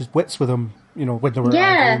match his wits with him, when they were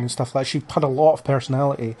arguing and stuff like that. She had a lot of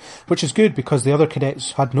personality, which is good because the other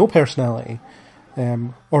cadets had no personality,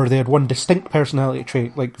 or they had one distinct personality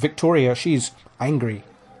trait. Like Victoria, she's angry,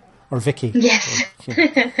 or Vicky. Yes.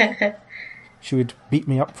 Or, she would beat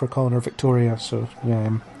me up for calling her Victoria, so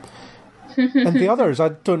yeah. And the others, I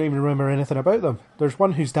don't even remember anything about them. There's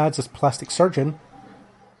one whose dad's a plastic surgeon.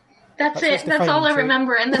 That's it. That's all I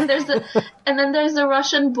remember. And then there's the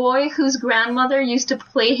Russian boy whose grandmother used to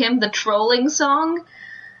play him the trolling song.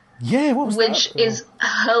 Yeah, what was which that? Is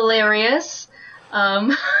hilarious.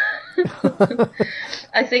 I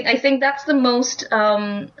think that's the most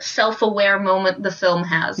self-aware moment the film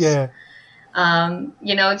has. Yeah.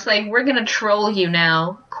 It's like, we're gonna troll you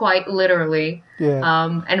now, quite literally.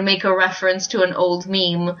 Yeah. And make a reference to an old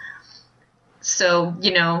meme. So,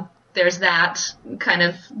 there's that kind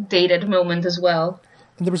of dated moment as well.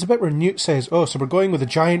 And there was a bit where Newt says, "Oh, so we're going with the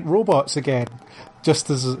giant robots again," just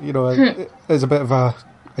as as a bit of a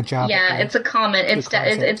jab. Yeah, it's a comment.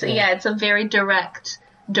 It's a very direct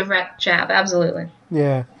jab. Absolutely.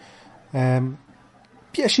 Yeah,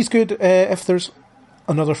 she's good. If there's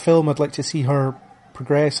another film, I'd like to see her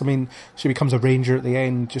progress. I mean, she becomes a ranger at the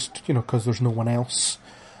end, just because there's no one else.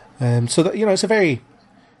 So that it's a very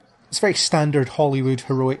standard Hollywood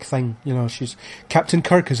heroic thing. She's Captain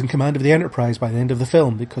Kirk is in command of the Enterprise by the end of the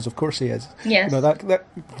film, because of course he is. Yes.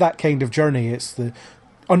 That kind of journey. It's the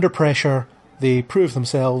under pressure, they prove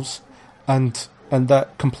themselves, and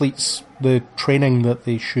that completes the training that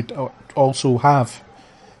they should also have.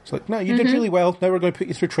 It's like, no, you did really well. Now we're going to put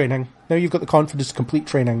you through training. Now you've got the confidence to complete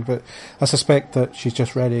training. But I suspect that she's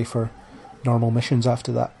just ready for normal missions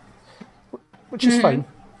after that, which is fine.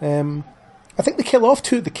 I think they kill off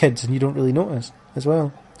two of the kids, and you don't really notice as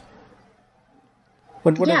well.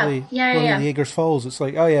 When one of the Jaegers falls, it's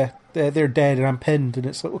like, oh yeah, they're dead, and I'm pinned, and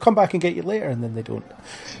it's like, we'll come back and get you later, and then they don't.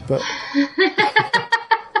 But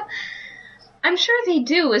I'm sure they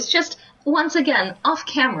do. It's just, once again, off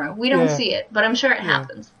camera. We don't see it, but I'm sure it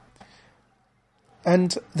happens.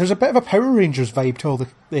 And there's a bit of a Power Rangers vibe to all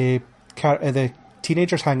the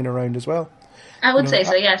teenagers hanging around as well. I would say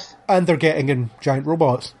so, yes. And they're getting in giant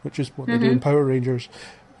robots, which is what they do in Power Rangers.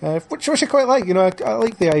 Which I quite like. I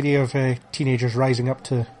like the idea of teenagers rising up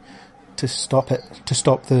to stop it, to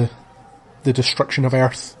stop the destruction of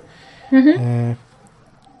Earth. And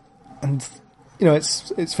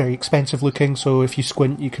it's very expensive looking, so if you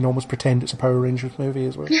squint, you can almost pretend it's a Power Rangers movie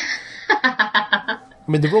as well. I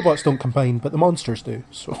mean, the robots don't combine, but the monsters do.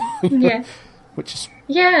 So yeah. Which is...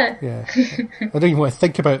 Yeah. Yeah. I don't even want to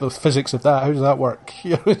think about the physics of that. How does that work?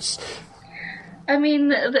 I mean,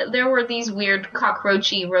 there were these weird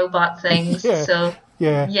cockroachy robot things, so...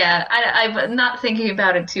 Yeah. Yeah, I'm not thinking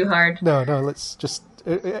about it too hard. No, let's just...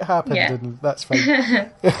 It happened, and that's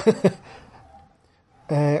fine.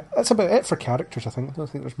 That's about it for characters, I think. I don't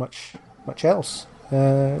think there's much else.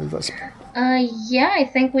 I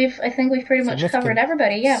think we've pretty much covered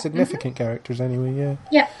everybody. Yeah, significant characters anyway.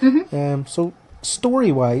 Yeah. So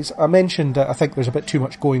story-wise, I mentioned that I think there's a bit too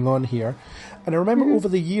much going on here, and I remember over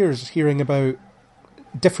the years hearing about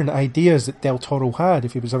different ideas that Del Toro had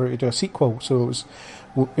if he was ever to do a sequel. So it was,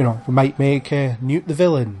 we might make Newt the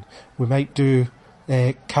villain, we might do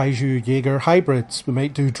Kaiju Jaeger hybrids, we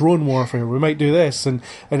might do drone warfare, we might do this, and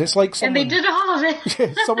it's like someone, and they did all of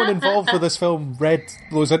it. Someone involved with this film read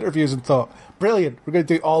those interviews and thought, brilliant, we're going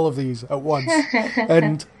to do all of these at once.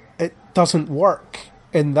 And it doesn't work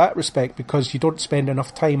in that respect because you don't spend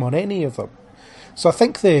enough time on any of them. So I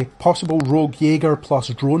think the possible Rogue Jaeger plus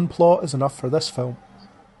drone plot is enough for this film.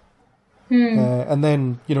 And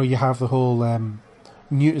then, you have the whole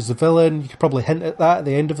Newt as the villain. You could probably hint at that at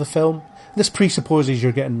the end of the film. This presupposes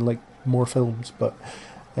you're getting, more films, but...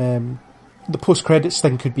 the post-credits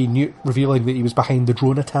thing could be revealing that he was behind the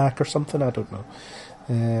drone attack or something. I don't know.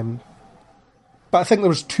 But I think there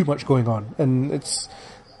was too much going on, and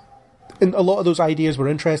and a lot of those ideas were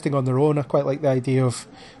interesting on their own. I quite like the idea of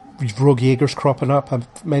these rogue Jaegers cropping up. I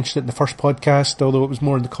mentioned it in the first podcast, although it was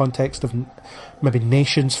more in the context of maybe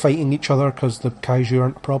nations fighting each other because the kaiju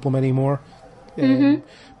aren't a problem anymore.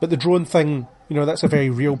 But the drone thing, that's a very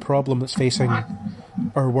real problem that's facing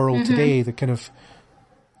our world today, the kind of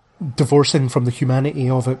divorcing from the humanity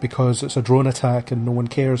of it because it's a drone attack and no one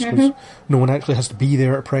cares because no one actually has to be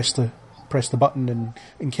there to press the button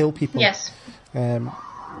and kill people. Yes.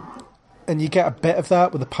 And you get a bit of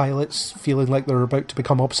that with the pilots feeling like they're about to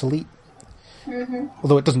become obsolete.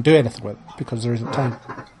 Although it doesn't do anything with it because there isn't time.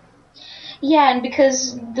 Yeah, and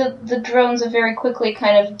because the drones are very quickly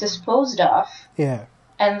kind of disposed of. Yeah.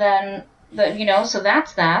 And then, so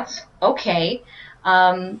that's that. Okay.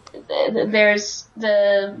 There's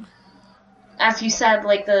as you said,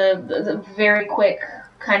 like the very quick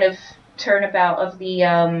kind of turnabout of the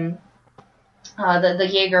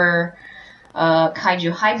Jaeger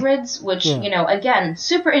kaiju hybrids, which, again,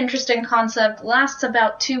 super interesting concept, lasts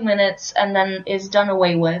about 2 minutes and then is done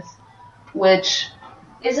away with, which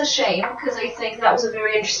is a shame, because I think that was a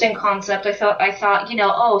very interesting concept. I thought,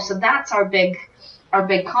 so that's our big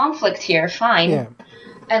conflict here, fine. Yeah.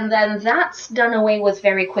 And then that's done away with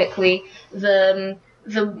very quickly. It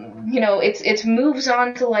moves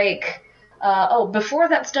on to like, before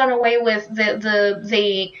that's done away with,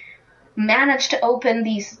 they managed to open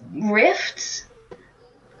these rifts,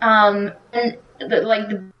 and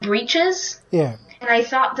the breaches. Yeah. And I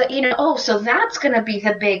thought that, so that's going to be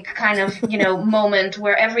the big kind of, moment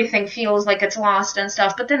where everything feels like it's lost and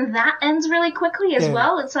stuff. But then that ends really quickly as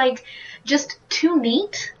well. It's like just too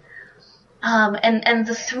neat. And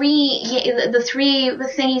the three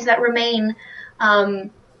thingies that remain,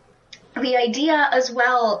 the idea as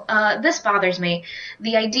well, this bothers me,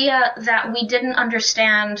 the idea that we didn't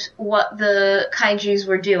understand what the kaijus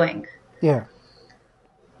were doing. Yeah.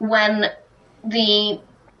 When the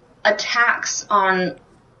attacks on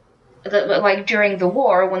during the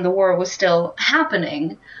war, when the war was still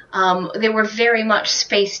happening, they were very much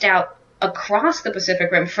spaced out across the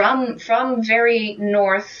Pacific Rim, from very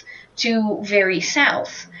north to very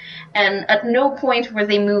south, and at no point were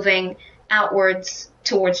they moving outwards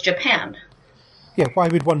towards Japan. Yeah, why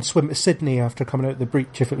would one swim to Sydney after coming out of the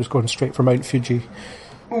breach if it was going straight for Mount Fuji?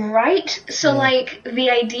 Right? So, the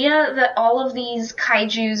idea that all of these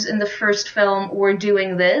kaijus in the first film were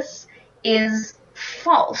doing this is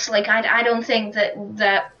false. I don't think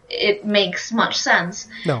that it makes much sense.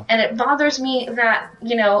 No. And it bothers me that,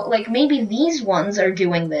 maybe these ones are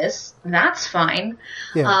doing this. That's fine.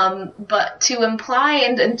 Yeah. But to imply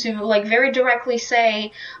and to, you directly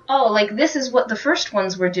say, this is what the first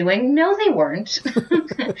ones were doing. No, they weren't.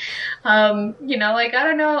 I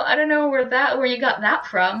don't know where you got that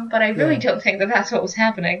from, but I really don't think that that's what was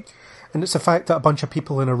happening. And it's the fact that a bunch of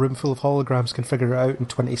people in a room full of holograms can figure it out in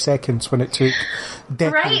 20 seconds when it took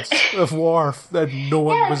decades of war and no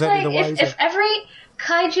one was any the wiser. If every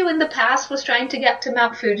kaiju in the past was trying to get to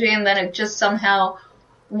Mount Fuji and then it just somehow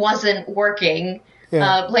wasn't working,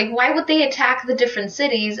 why would they attack the different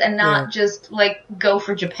cities and not just, go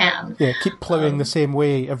for Japan? Yeah, keep ploughing the same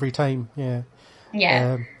way every time, Yeah.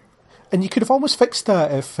 And you could have almost fixed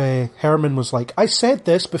that if Herman was like, I said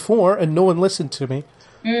this before and no one listened to me.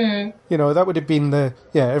 That would have been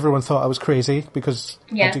everyone thought I was crazy because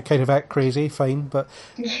I do kind of act crazy, fine, but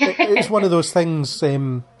it's one of those things,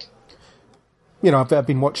 I've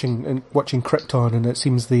been watching Krypton, and it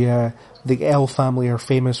seems the L family are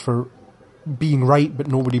famous for being right, but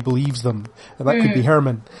nobody believes them, and that could be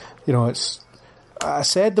Herman. I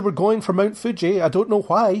said they were going for Mount Fuji, I don't know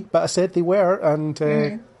why, but I said they were, and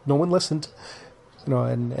no one listened.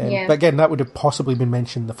 But again, that would have possibly been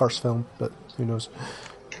mentioned in the first film, but who knows.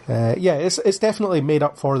 It's definitely made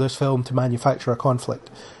up for this film to manufacture a conflict.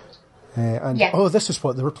 This is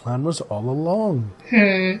what their plan was all along.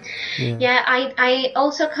 I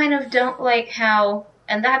also kind of don't like how,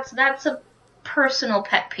 and that's a personal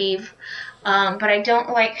pet peeve, but I don't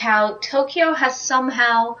like how Tokyo has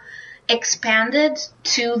somehow expanded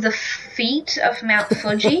to the feet of Mount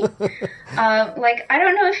Fuji. I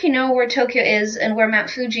don't know if you know where Tokyo is and where Mount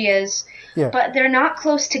Fuji is, but they're not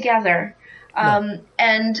close together.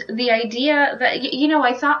 And the idea that,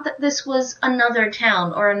 I thought that this was another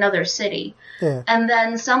town or another city. Yeah. And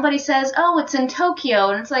then somebody says, oh, it's in Tokyo.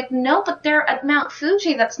 And it's like, no, but they're at Mount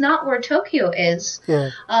Fuji. That's not where Tokyo is. Yeah.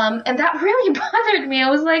 And that really bothered me. I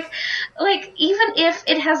was like, even if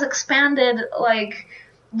it has expanded,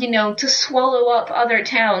 to swallow up other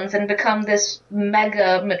towns and become this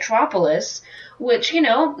mega metropolis, which,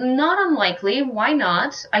 not unlikely. Why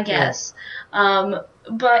not? I guess. Yeah.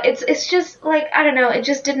 But it's just like, I don't know. It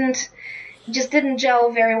just didn't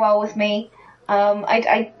gel very well with me.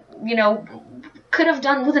 I could have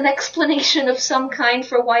done with an explanation of some kind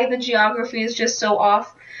for why the geography is just so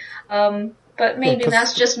off. But maybe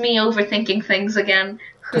that's just me overthinking things again.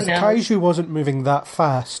 Who knows? Because Kaiju wasn't moving that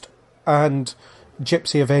fast, and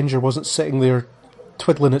Gypsy Avenger wasn't sitting there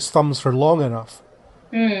twiddling its thumbs for long enough.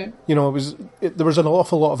 There was an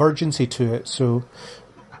awful lot of urgency to it, so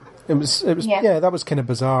it was that was kind of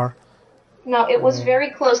bizarre. No, it was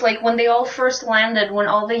very close. Like when they all first landed, when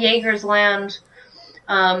all the Jaegers land,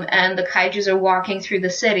 and the Kaijus are walking through the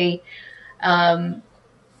city,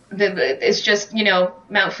 it's just,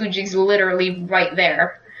 Mount Fuji's literally right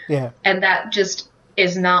there. Yeah. And that just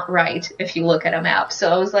is not right if you look at a map.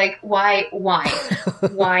 So I was like, why?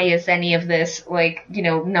 Why is any of this,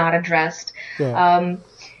 not addressed? Yeah. On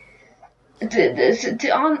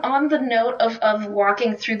the note of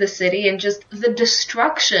walking through the city and just the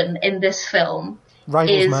destruction in this film.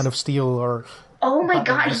 Rivals Man of Steel or... Oh my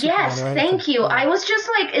god, yes, thank you. I was just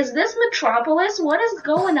like, is this Metropolis? What is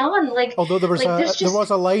going on? Although there was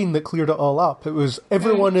a line that cleared it all up. It was,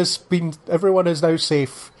 everyone is now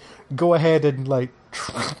safe. Go ahead and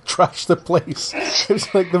trash the place. It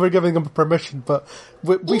was like they were giving them permission, but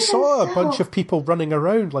we saw a bunch of people running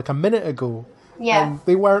around a minute ago. Yeah. And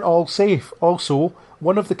they weren't all safe. Also,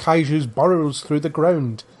 one of the Kaijus burrows through the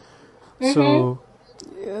ground. Mm-hmm. So,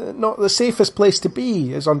 not the safest place to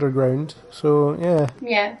be is underground. So, yeah.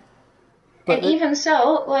 Yeah. But even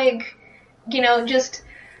so, just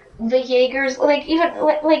the Jaegers,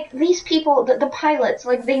 even, these people, the pilots,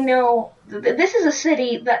 they know this is a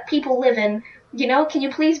city that people live in. Can you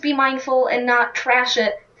please be mindful and not trash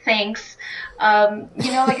it? Thanks.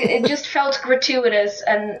 It just felt gratuitous,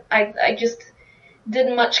 and I just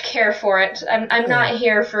didn't much care for it. I'm not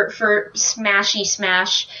here for smashy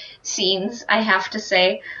smash scenes, I have to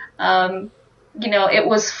say. It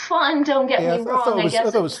was fun, don't get me wrong. I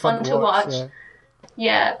guess it was fun to watch.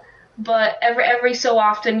 Yeah. But every so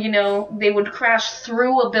often, they would crash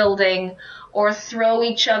through a building or throw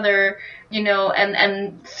each other,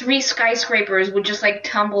 and 3 skyscrapers would just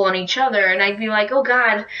tumble on each other, and I'd be like, oh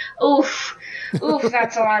god, oof,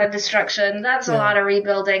 that's a lot of destruction. That's a lot of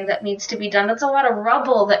rebuilding that needs to be done. That's a lot of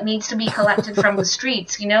rubble that needs to be collected from the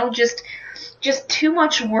streets, just too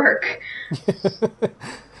much work.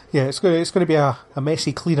 Yeah, it's going to be a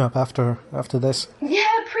messy cleanup after this. Yeah,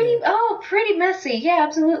 pretty messy. Yeah,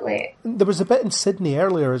 absolutely. There was a bit in Sydney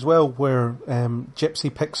earlier as well where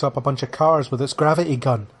Gypsy picks up a bunch of cars with its gravity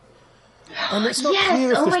gun. And it's not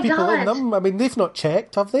clear if there's people in them. I mean, they've not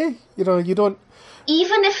checked, have they? You don't...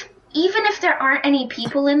 Even if there aren't any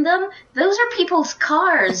people in them, those are people's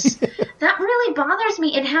cars. That really bothers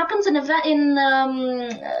me. It happens in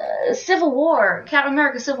Civil War, Captain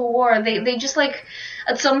America Civil War. They just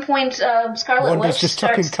at some point, Scarlet Witch just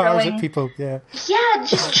starts chucking cars at people. Yeah,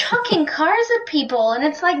 just chucking cars at people, and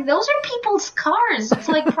it's like, those are people's cars. It's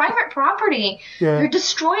like private property. Yeah. You're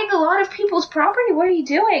destroying a lot of people's property. What are you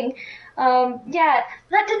doing? That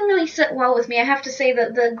didn't really sit well with me. I have to say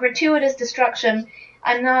that the gratuitous destruction,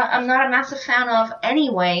 I'm not a massive fan of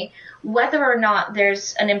anyway, whether or not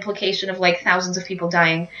there's an implication of thousands of people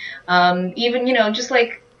dying. Even, just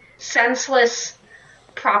senseless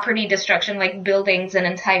property destruction, like buildings and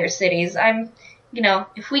entire citheries.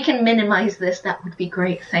 If we can minimize this, that would be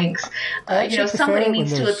great, thanks. Somebody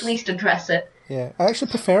needs to at least address it. Yeah, I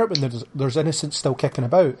actually prefer it when there's innocents still kicking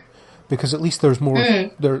about, because at least there's more,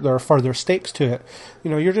 there are further stakes to it.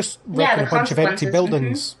 You're just wrecking a bunch of empty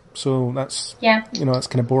buildings. So that's that's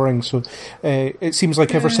kind of boring. So it seems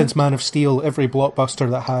like ever since Man of Steel, every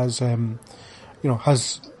blockbuster that has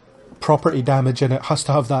has property damage in it has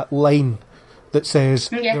to have that line that says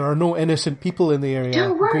there are no innocent people in the area.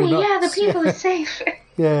 Don't worry, the people are safe.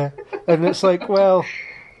 Yeah, and it's like, well,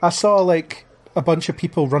 I saw a bunch of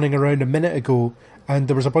people running around a minute ago, and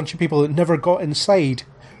there was a bunch of people that never got inside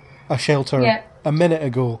a shelter a minute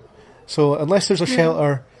ago. So unless there's a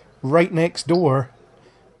shelter right next door,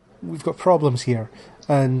 we've got problems here.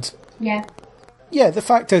 And the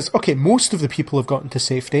fact is, okay, most of the people have gotten to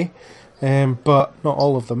safety, but not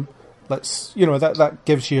all of them. Let's that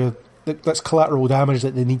gives you that's collateral damage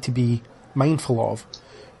that they need to be mindful of.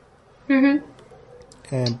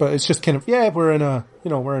 But it's just kind of we're in a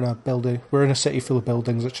building, we're in a city full of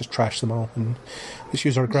buildings. Let's just trash them all and let's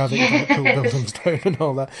use our gravity to pull buildings down and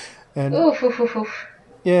all that. And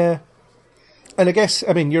yeah. And I guess,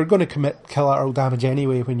 you're going to commit collateral damage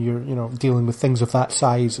anyway when you're, dealing with things of that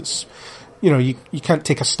size. you can't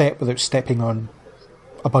take a step without stepping on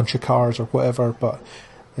a bunch of cars or whatever, but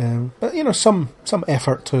some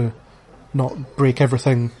effort to not break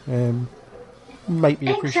everything might be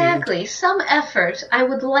appreciated. Exactly, some effort. I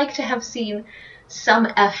would like to have seen some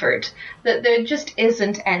effort. That there just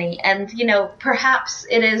isn't any, and perhaps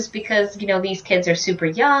it is because these kids are super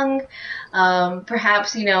young.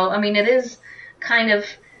 Perhaps it is kind of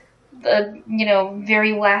a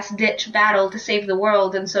very last ditch battle to save the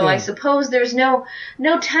world, and so I suppose there's no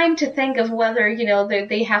time to think of whether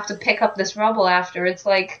they have to pick up this rubble after. It's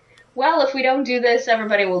like, well, if we don't do this,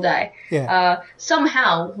 everybody will die. Yeah.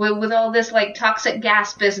 Somehow, with all this toxic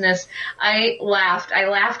gas business, I laughed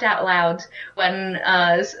out loud when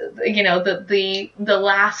the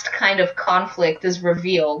last kind of conflict is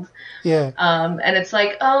revealed. Yeah. And it's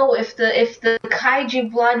like, oh, if the kaiju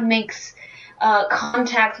blood makes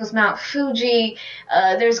contact with Mount Fuji,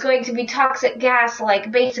 there's going to be toxic gas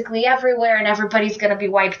basically everywhere, and everybody's going to be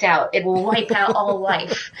wiped out. It will wipe out all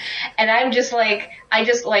life. And I just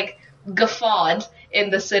guffawed in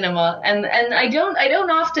the cinema, and I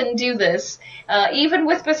don't often do this, even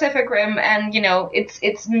with Pacific Rim, and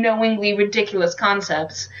it's knowingly ridiculous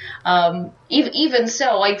concepts. Even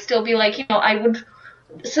so, I'd still be like, I would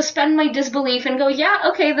suspend my disbelief and go, yeah,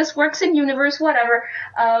 okay, this works in universe, whatever.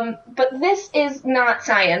 But this is not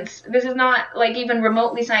science. This is not even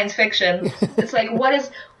remotely science fiction. It's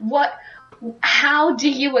how do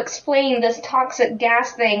you explain this toxic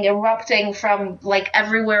gas thing erupting from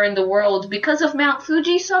everywhere in the world because of Mount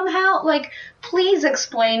Fuji somehow? Please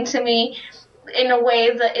explain to me in a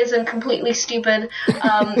way that isn't completely stupid.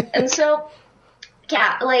 And so,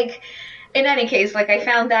 yeah, in any case, I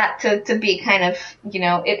found that to be kind of,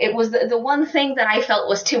 it was the one thing that I felt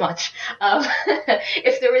was too much.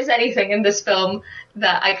 If there is anything in this film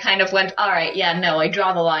that I kind of went, all right, yeah, no, I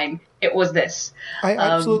draw the line, it was this. I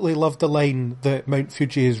absolutely loved the line that Mount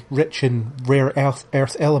Fuji is rich in rare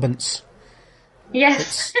earth elements.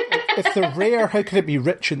 Yes. If they're rare, how could it be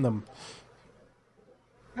rich in them?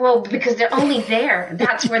 Well, because they're only there.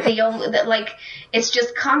 That's where it's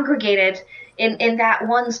just congregated in that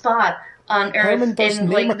one spot on Earth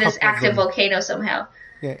in this active volcano somehow.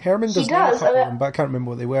 Yeah, Herman does name a couple of them, but I can't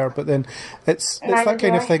remember what they were. But then it's that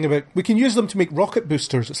kind of thing about, we can use them to make rocket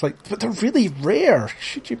boosters. It's like, but they're really rare.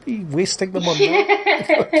 Should you be wasting them on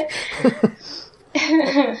that?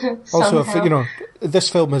 Also, this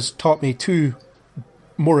film has taught me two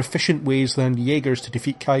more efficient ways than Jaegers to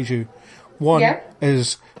defeat kaiju. One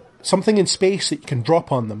is something in space that you can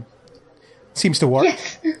drop on them. Seems to work.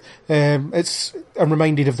 Yes. I'm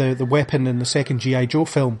reminded of the weapon in the second G.I. Joe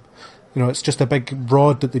film. It's just a big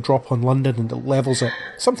rod that they drop on London and it levels it.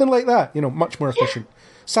 Something like that. Much more efficient.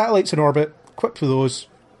 Satellites in orbit, equipped with those,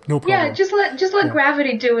 no problem. Yeah, just let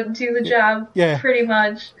gravity do the job. Yeah. Pretty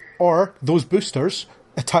much. Or those boosters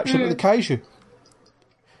attach them to the kaiju.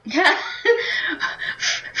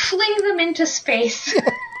 Fling them into space.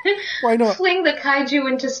 Why not? Fling the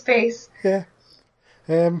kaiju into space. Yeah.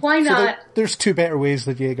 Why not? So there's two better ways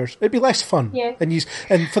than Jaegers. It'd be less fun. Yeah.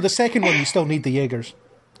 And for the second one, you still need the Jaegers.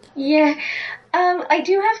 Yeah. I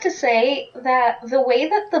do have to say that the way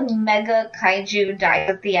that the mega kaiju dies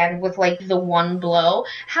at the end with the one blow,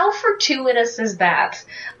 how fortuitous is that?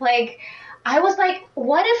 I was like,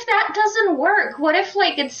 what if that doesn't work? What if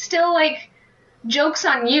it's still joke's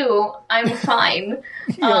on you, I'm fine.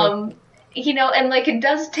 Yeah. And it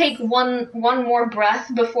does take one more breath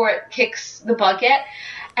before it kicks the bucket.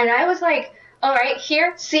 And I was like, all right,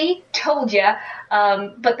 here, see, told ya.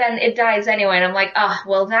 But then it dies anyway, and I'm like,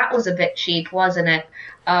 well, that was a bit cheap, wasn't it?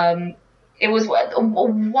 It was,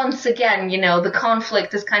 once again, the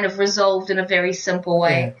conflict is kind of resolved in a very simple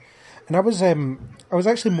way. Yeah. And I was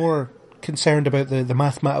actually more concerned about the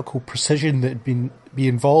mathematical precision that had be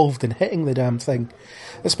involved in hitting the damn thing,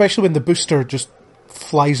 especially when the booster just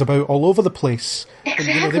flies about all over the place.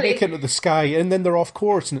 Exactly. And, they make it into the sky, and then they're off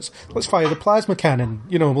course, and it's, let's fire the plasma cannon.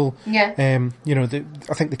 I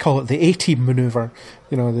think they call it the A-team maneuver.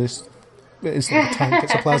 This it's not a tank,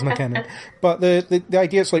 it's a plasma cannon. But the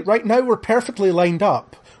idea is right now we're perfectly lined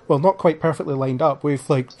up. Well, not quite perfectly lined up. We've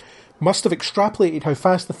must have extrapolated how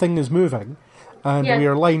fast the thing is moving, and we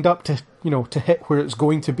are lined up to hit where it's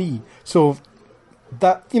going to be. So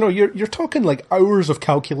that you're talking hours of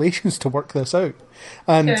calculations to work this out,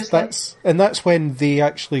 and Seriously? that's when they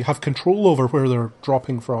actually have control over where they're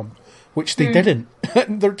dropping from, which they didn't.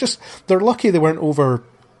 They're lucky they weren't over,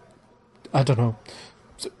 I don't know,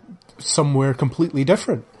 somewhere completely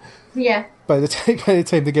different. Yeah. By the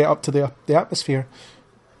time they get up to the atmosphere.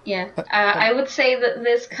 Yeah, I would say that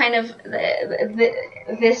this kind of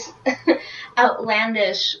this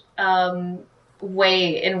outlandish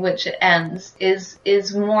way in which it ends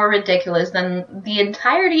is more ridiculous than the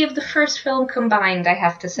entirety of the first film combined, I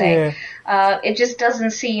have to say. Yeah. It just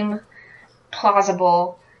doesn't seem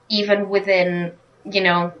plausible, even within,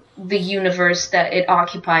 the universe that it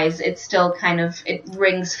occupies. It's still it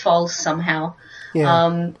rings false somehow.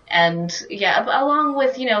 Yeah. Along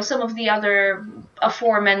with, some of the other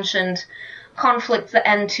aforementioned conflicts that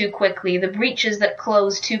end too quickly, the breaches that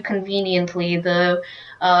close too conveniently, the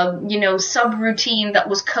subroutine that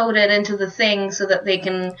was coded into the thing so that they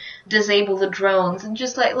can disable the drones, and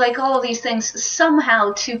just like all of these things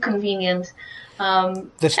somehow too convenient.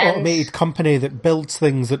 This automated company that builds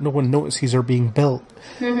things that no one notices are being built.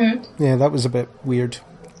 Mm-hmm. Yeah, that was a bit weird.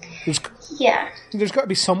 There's got to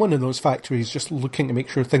be someone in those factories just looking to make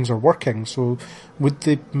sure things are working. So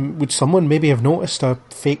would someone maybe have noticed a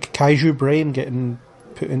fake kaiju brain getting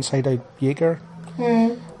put inside a Jaeger?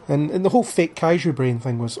 Mm. And the whole fake kaiju brain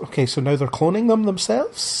thing was, okay, so now they're cloning them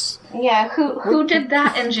themselves? Yeah, who did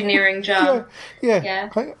that engineering job? Yeah.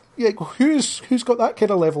 Who's got that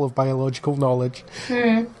kind of level of biological knowledge?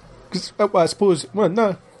 Because I suppose,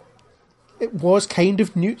 it was kind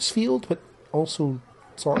of Newt's field, but also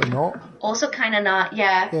sort of not. Also kind of not,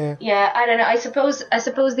 yeah. I don't know. I suppose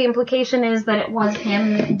the implication is that it was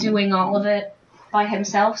him doing all of it by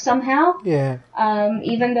himself somehow. Yeah.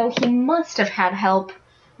 Even though he must have had help,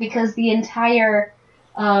 because the entire,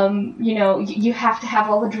 you have to have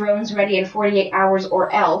all the drones ready in 48 hours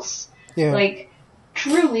or else. Yeah.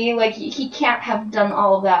 Truly, he can't have done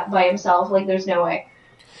all of that by himself. There's no way.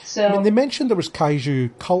 So I mean, they mentioned there was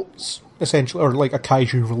kaiju cults, essentially, or a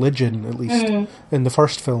kaiju religion, at least, in the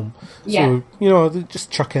first film. Yeah. So, they just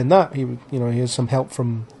chuck in that. He has some help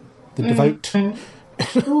from the devout.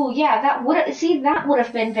 Ooh, yeah, that would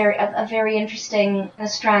have been a very interesting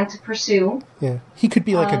strand to pursue. Yeah, he could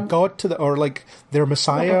be a god to or their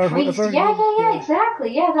messiah or whatever. Yeah,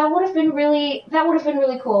 exactly. Yeah, that would have been really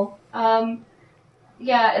cool. As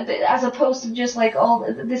opposed to just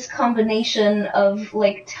all this combination of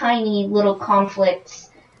tiny little conflicts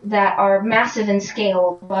that are massive in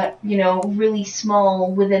scale, but really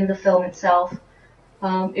small within the film itself.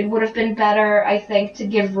 It would have been better, I think, to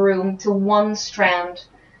give room to one strand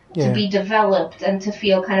to be developed and to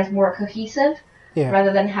feel kind of more cohesive,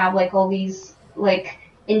 rather than have all these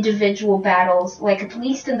individual battles. At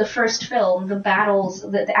least in the first film, the battles,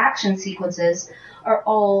 the action sequences are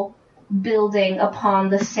all building upon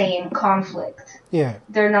the same conflict. Yeah.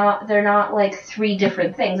 They're not three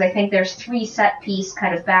different things. I think there's 3 set piece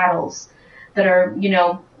kind of battles that are,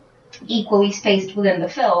 equally spaced within the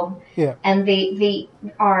film. Yeah. And they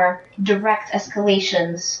are direct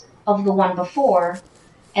escalations of the one before,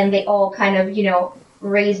 and they all kind of,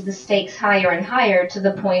 raise the stakes higher and higher to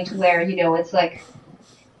the point where, it's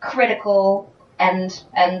critical and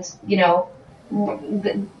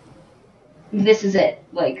this is it.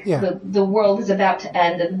 The world is about to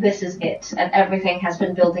end, and this is it, and everything has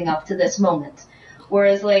been building up to this moment.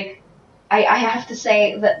 Whereas, I have to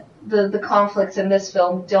say that the conflicts in this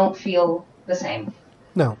film don't feel the same.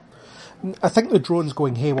 No. I think the drones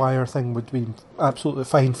going haywire thing would be absolutely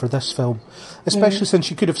fine for this film, especially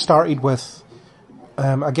since you could have started with,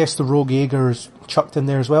 I guess, the rogue Jaegers chucked in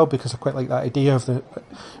there as well, because I quite like that idea of the,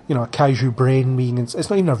 a kaiju brain being it's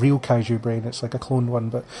not even a real kaiju brain, it's like a cloned one,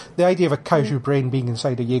 but the idea of a kaiju brain being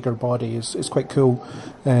inside a Jaeger body is quite cool.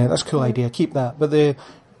 That's a cool idea, keep that. But the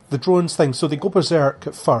drones thing, so they go berserk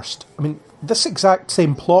at first. I mean, this exact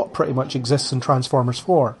same plot pretty much exists in Transformers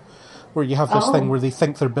 4, where you have this thing where they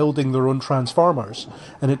think they're building their own Transformers,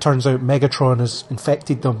 and it turns out Megatron has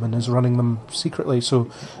infected them and is running them secretly, so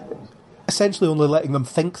essentially only letting them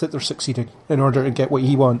think that they're succeeding in order to get what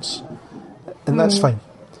he wants. And that's fine.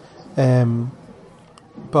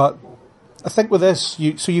 But I think with this,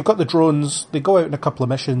 you've got the drones, they go out in a couple of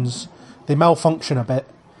missions, they malfunction a bit,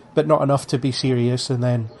 but not enough to be serious, and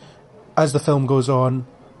then as the film goes on,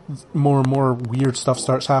 more and more weird stuff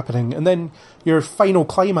starts happening, and then your final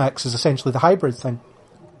climax is essentially the hybrid thing.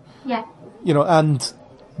 Yeah. And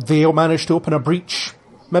they'll manage to open a breach,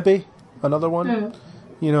 maybe, another one,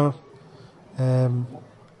 and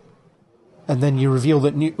then you reveal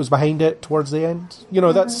that Newt was behind it towards the end.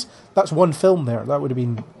 That's one film there. That would have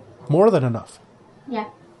been more than enough. Yeah.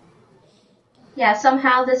 Yeah,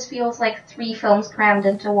 somehow this feels like 3 films crammed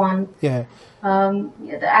into one. Yeah.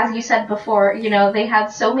 As you said before, they had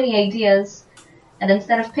so many ideas, and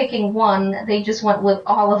instead of picking one, they just went with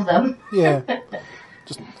all of them. Yeah.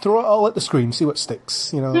 Just throw it all at the screen, see what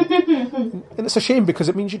sticks, And it's a shame, because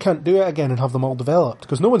it means you can't do it again and have them all developed,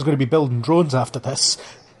 because no one's going to be building drones after this.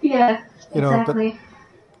 Yeah, exactly.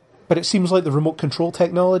 But it seems like the remote control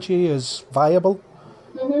technology is viable.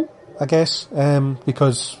 I guess,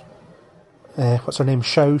 because what's her name,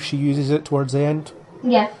 Shao, she uses it towards the end.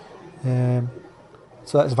 Yeah.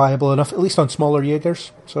 So that's viable enough, at least on smaller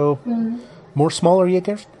Jaegers. So more smaller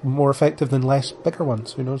Jaegers, more effective than less bigger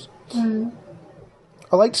ones. Who knows?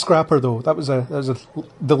 I liked Scrapper though. That was the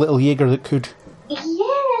little Jaeger that could. Yes,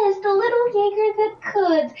 the little Jaeger that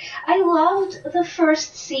could. I loved the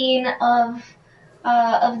first scene of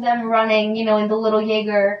them running, in the little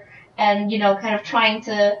Jaeger, and kind of trying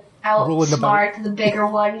to outsmart the bigger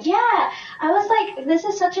one. Yeah, I was like, this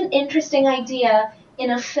is such an interesting idea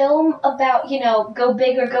in a film about go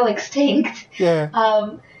big or go extinct. Yeah.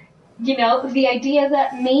 The idea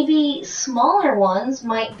that maybe smaller ones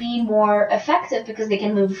might be more effective because they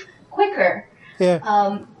can move quicker.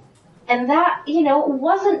 Yeah. And that,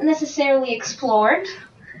 wasn't necessarily explored.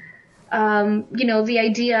 The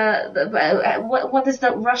idea, what does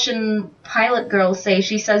the Russian pilot girl say?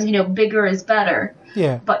 She says, bigger is better.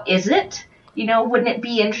 Yeah. But is it? Wouldn't it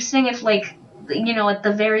be interesting if, at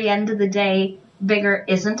the very end of the day, bigger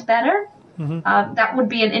isn't better? Mm-hmm. That would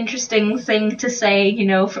be an interesting thing to say,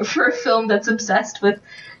 for a film that's obsessed with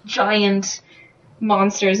giant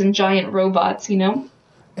monsters and giant robots,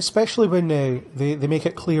 Especially when they make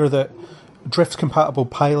it clear that drift-compatible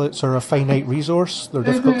pilots are a finite resource. They're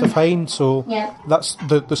difficult to find, so that's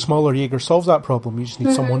the smaller Jaeger solves that problem. You just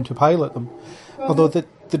need someone to pilot them. Although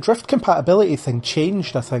the drift compatibility thing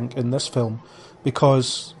changed, I think, in this film,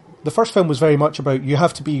 because the first film was very much about you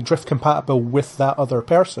have to be drift compatible with that other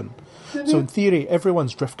person. So in theory,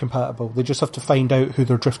 everyone's drift compatible. They just have to find out who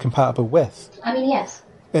they're drift compatible with. I mean, yes.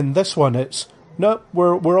 In this one, it's no,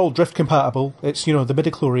 we're all drift compatible. It's the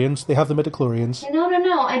midichlorians. They have the midichlorians. No.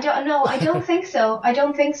 I don't think so. I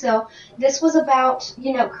don't think so. This was about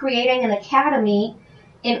creating an academy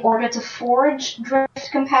in order to forge drift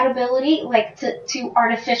compatibility, like to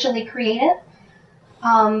artificially create it.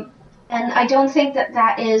 And I don't think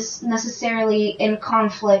that is necessarily in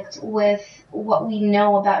conflict with what we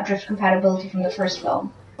know about drift compatibility from the first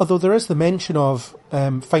film. Although there is the mention of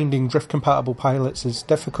finding drift-compatible pilots is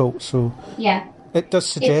difficult, so yeah, it does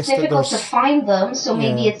suggest it's difficult that to find them. So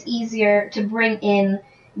maybe it's easier to bring in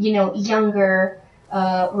younger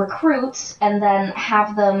recruits and then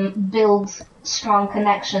have them build strong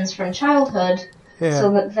connections from childhood,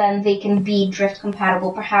 so that then they can be drift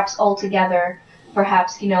compatible, perhaps all together.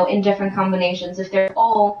 Perhaps, in different combinations, if they're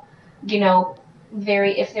all,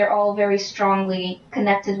 very strongly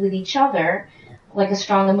connected with each other, like a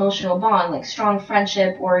strong emotional bond, like strong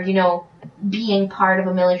friendship, or, being part of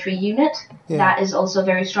a military unit, that is also a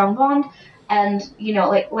very strong bond, and,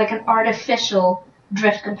 like an artificial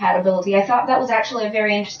drift compatibility. I thought that was actually a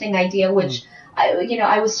very interesting idea, which,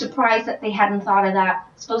 I was surprised that they hadn't thought of that.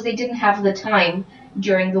 I suppose they didn't have the time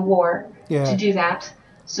during the war to do that.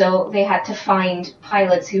 So they had to find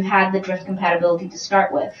pilots who had the drift compatibility to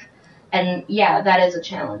start with. And that is a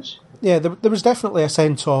challenge. Yeah, there was definitely a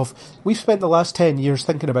sense of, we've spent the last 10 years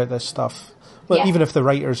thinking about this stuff. Well, even if the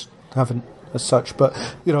writers haven't as such. But,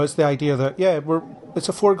 it's the idea that, it's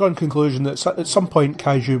a foregone conclusion that at some point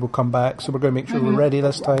Kaiju will come back, so we're going to make sure we're ready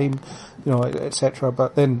this time, etc.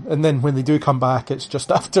 But then when they do come back, it's just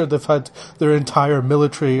after they've had their entire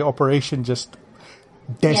military operation just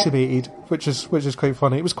decimated, which is quite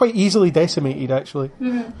funny. It was quite easily decimated, actually.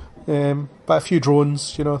 By a few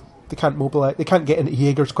drones, they can't mobilize, they can't get into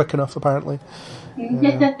Jaegers quick enough, apparently.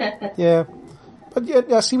 But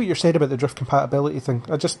I see what you're saying about the drift compatibility thing.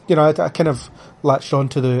 I just, I kind of latched on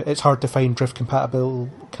to it's hard to find drift compatible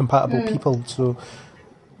people, so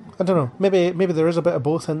I don't know. Maybe there is a bit of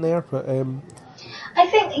both in there, but I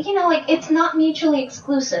think it's not mutually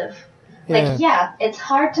exclusive. It's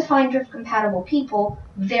hard to find drift-compatible people,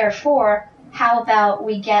 therefore, how about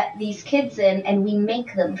we get these kids in and we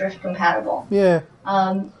make them drift-compatible? Yeah.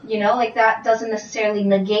 That doesn't necessarily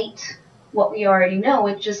negate what we already know,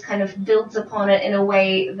 it just kind of builds upon it in a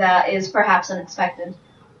way that is perhaps unexpected.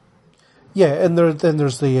 Yeah, and then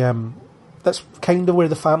there's the, that's kind of where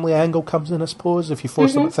the family angle comes in, I suppose, if you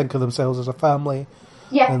force them to think of themselves as a family.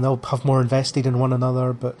 Yeah. And they'll have more invested in one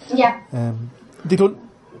another, but they don't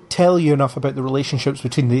tell you enough about the relationships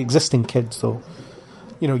between the existing kids, though.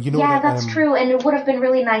 That's true, and it would have been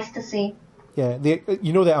really nice to see. Yeah, that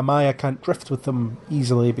Amaya can't drift with them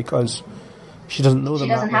easily because she doesn't know them.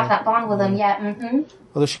 She doesn't have that bond with them yet.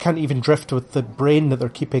 Although she can't even drift with the brain that they're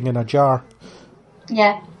keeping in a jar.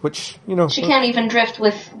 Yeah. Which she can't even drift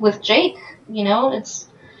with Jake.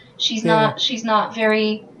 She's not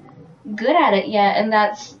very good at it yet, and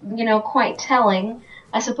that's quite telling.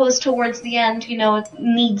 I suppose towards the end, it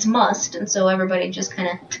needs must, and so everybody just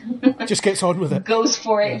kind of just gets on with it, goes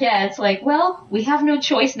for it. Yeah, it's like, well, we have no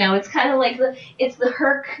choice now. It's kind of like it's the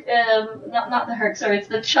Herc, not the Herc, sorry, it's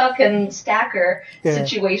the Chuck and Stacker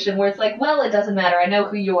situation where it's like, well, it doesn't matter. I know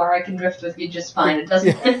who you are. I can drift with you just fine. It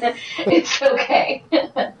doesn't. It's okay.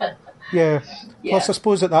 Yeah. Plus, I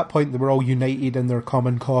suppose at that point they were all united in their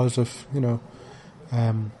common cause of,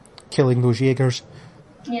 killing those Jaegers.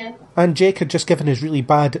 Yeah. And Jake had just given his really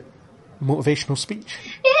bad motivational speech.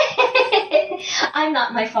 I'm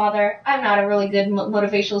not my father. I'm not a really good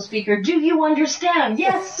motivational speaker. Do you understand?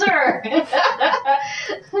 Yes, sir.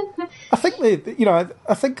 I think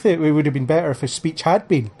that it would have been better if his speech had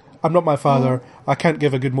been, "I'm not my father. I can't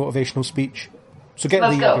give a good motivational speech. So get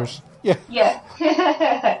the Jaegers." Yeah.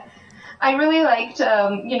 Yeah. I really liked,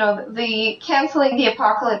 the canceling the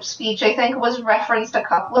apocalypse speech, I think, was referenced a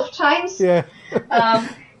couple of times. Yeah.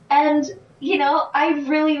 And, I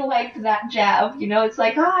really liked that jab. It's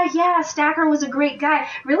like, Stacker was a great guy.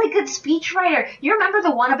 Really good speechwriter. You remember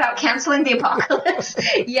the one about canceling the apocalypse?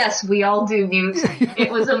 Yes, we all do, Newt.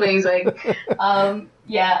 It was amazing. I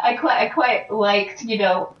quite liked,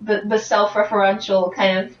 the self-referential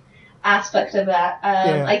kind of aspect of that.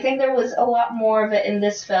 I think there was a lot more of it in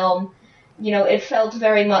this film. It felt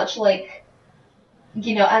very much like,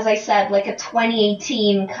 as I said, like a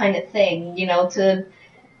 2018 kind of thing,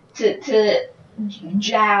 to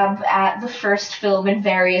jab at the first film in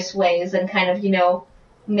various ways and kind of,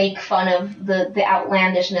 make fun of the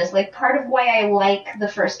outlandishness. Like, part of why I like the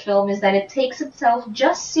first film is that it takes itself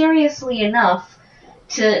just seriously enough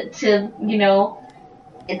to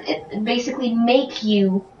it basically make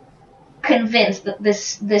you convinced that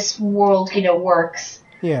this world, works.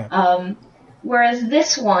 Yeah. Whereas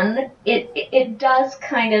this one, it does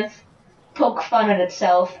kind of poke fun at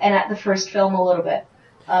itself and at the first film a little bit.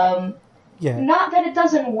 Not that it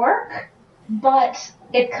doesn't work, but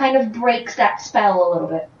it kind of breaks that spell a little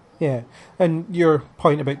bit. Yeah, and your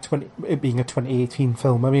point about it being a 2018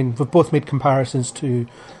 film, I mean, we've both made comparisons to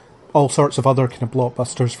all sorts of other kind of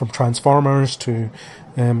blockbusters, from Transformers to,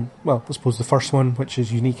 I suppose the first one, which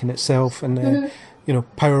is unique in itself, and,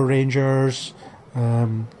 Power Rangers,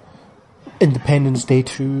 Independence Day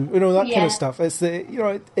 2, that kind of stuff. It's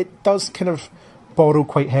it does kind of borrow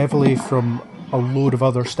quite heavily from a load of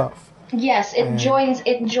other stuff. Yes, it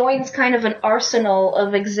joins kind of an arsenal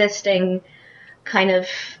of existing kind of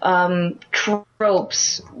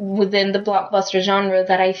tropes within the blockbuster genre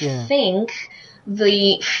that I think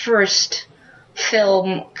the first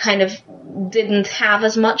film kind of didn't have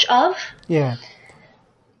as much of. Yeah.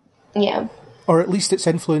 Yeah. Or at least its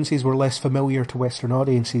influences were less familiar to Western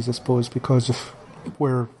audiences, I suppose, because of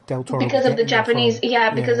where Del Toro because of the Japanese, of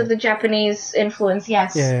the Japanese influence,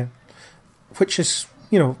 yes. Yeah. Which is,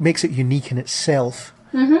 makes it unique in itself.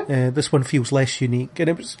 Mm-hmm. This one feels less unique. And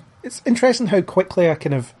it's interesting how quickly I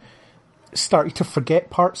kind of started to forget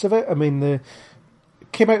parts of it. I mean,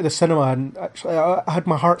 came out of the cinema and actually I had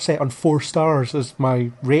my heart set on 4 stars as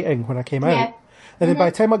my rating when I came out. And then by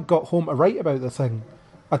the time I got home to write about the thing,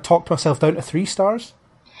 I talked myself down to 3 stars.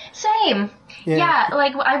 Same. Yeah,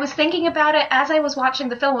 like I was thinking about it as I was watching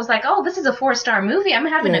the film. I was like, oh, this is a 4-star movie. I'm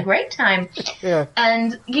having a great time. Yeah.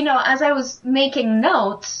 And, as I was making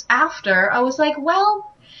notes after, I was like,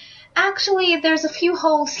 well, actually, there's a few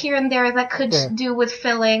holes here and there that could do with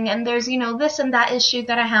filling, and there's, this and that issue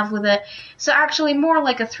that I have with it. So actually more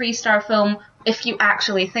like a 3-star film if you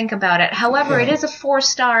actually think about it. However, it is a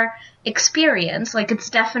 4-star experience. Like, it's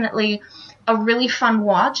definitely a really fun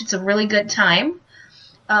watch. It's a really good time.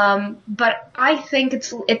 But I think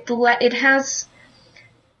it has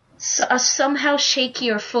a somehow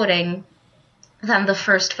shakier footing than the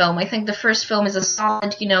first film. I think the first film is a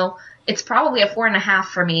solid, it's probably a 4.5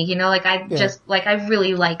 for me. I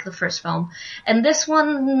really like the first film, and this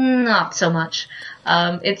one not so much.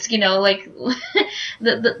 It's like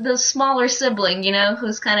the smaller sibling,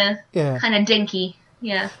 who's kind of dinky.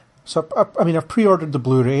 Yeah. So I've pre-ordered the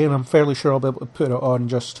Blu-ray, and I'm fairly sure I'll be able to put it on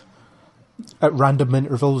just at random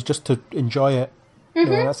intervals just to enjoy it.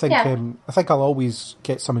 Mm-hmm, I think I'll always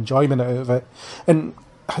get some enjoyment out of it, and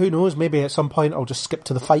who knows, maybe at some point I'll just skip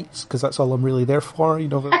to the fights because that's all I'm really there for.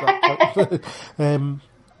 But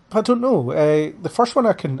I don't know. The first one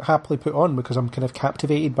I can happily put on because I'm kind of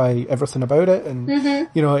captivated by everything about it, and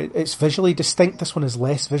it's visually distinct. This one is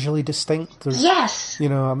less visually distinct. Yes.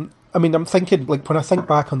 I'm thinking, like, when I think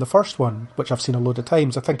back on the first one, which I've seen a load of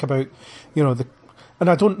times, I think about, and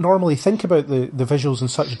I don't normally think about the visuals in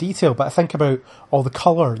such detail, but I think about all the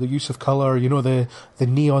colour, the use of colour, the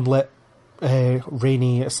neon lit,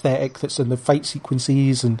 rainy aesthetic that's in the fight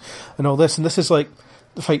sequences and all this. And this is like,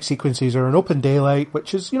 the fight sequences are in open daylight,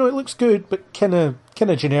 which is, it looks good, but kind of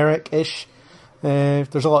generic-ish.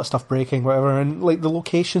 There's a lot of stuff breaking, whatever, and like the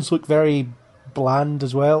locations look very bland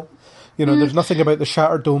as well. There's nothing about the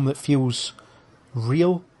Shattered Dome that feels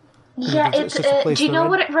real. Yeah, it's just a place do you know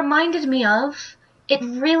what it reminded me of? It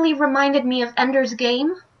really reminded me of Ender's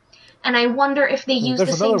Game, and I wonder if they used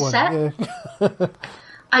the same set. Yeah.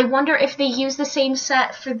 I wonder if they used the same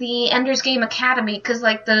set for the Ender's Game Academy, because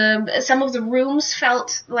like some of the rooms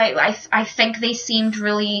felt like I think they seemed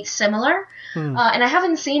really similar. And I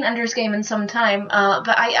haven't seen Ender's Game in some time,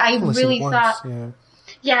 but I really thought,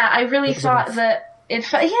 I really thought that it.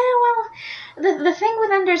 Yeah, well, the thing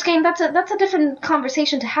with Ender's Game, that's a different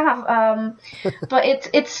conversation to have. But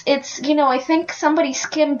it's I think somebody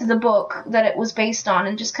skimmed the book that it was based on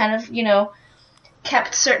and just kind of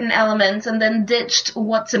kept certain elements and then ditched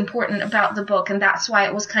what's important about the book, and that's why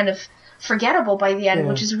it was kind of forgettable by the end,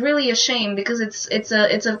 which is really a shame because it's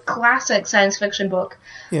a classic science fiction book.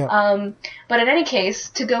 Yeah. But in any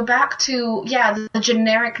case, to go back to the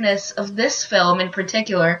genericness of this film in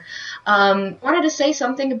particular, wanted to say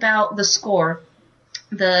something about the score,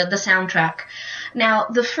 the soundtrack. Now,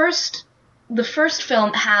 the first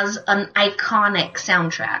film has an iconic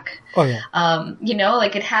soundtrack. Oh yeah.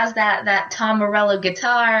 Like it has that Tom Morello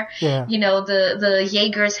guitar. Yeah. The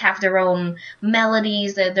Jaegers have their own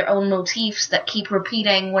melodies, their own motifs that keep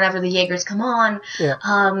repeating whenever the Jaegers come on. Yeah.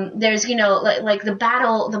 There's like the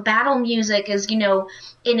battle music is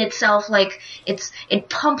in itself like it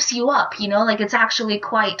pumps you up. Like it's actually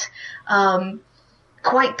quite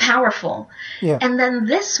powerful. Yeah. And then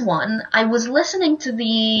this one, I was listening to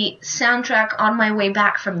the soundtrack on my way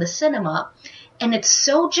back from the cinema, and it's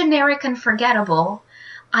so generic and forgettable,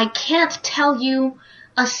 I can't tell you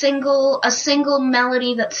a single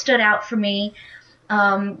melody that stood out for me.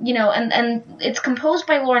 And it's composed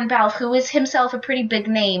by Lorne Balfe, who is himself a pretty big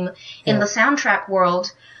name in the soundtrack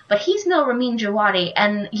world, but he's no Ramin Djawadi,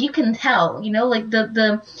 and you can tell, like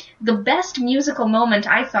the best musical moment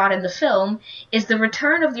I thought in the film is the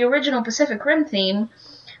return of the original Pacific Rim theme,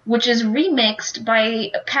 which is remixed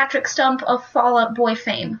by Patrick Stump of Fall Out Boy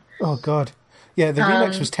fame. Oh God, yeah, the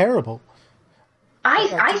remix was terrible.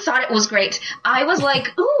 I thought it was great. I was like,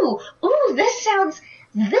 ooh, this sounds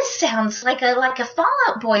like a Fall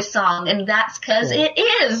Out Boy song, and that's because it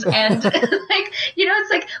is. And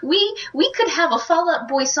it's like we could have a Fall Out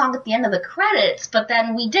Boy song at the end of the credits, but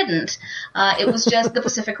then we didn't. It was just the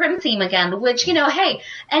Pacific Rim theme again, which hey,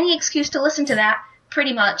 any excuse to listen to that.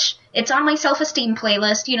 Pretty much, it's on my self-esteem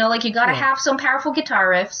playlist. You gotta have some powerful guitar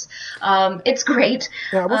riffs. It's great.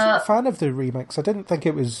 Yeah, I wasn't a fan of the remix. I didn't think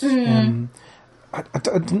it was. I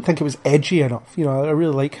didn't think it was edgy enough. I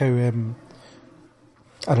really like how.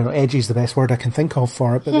 I don't know, edgy is the best word I can think of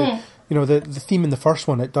for it, but the theme in the first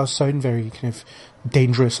one, it does sound very kind of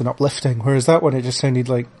dangerous and uplifting, whereas that one, it just sounded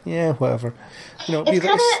like, whatever.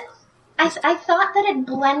 I thought that it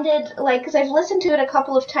blended, because I've listened to it a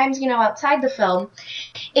couple of times, outside the film,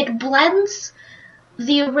 it blends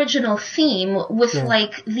the original theme with,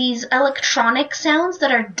 these electronic sounds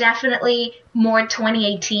that are definitely more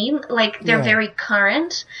 2018, they're very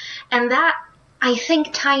current, and that, I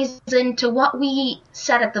think, ties into what we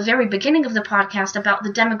said at the very beginning of the podcast about the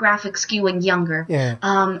demographic skewing younger. Yeah.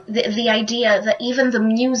 The idea that even the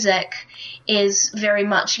music is very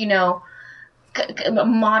much,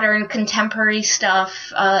 modern, contemporary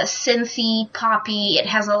stuff, synthy, poppy. It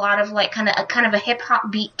has a lot of kind of a hip hop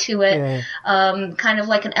beat to it. Yeah. Kind of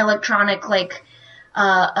like an electronic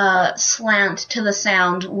slant to the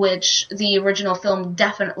sound, which the original film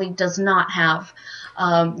definitely does not have.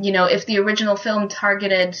 If the original film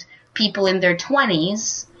targeted people in their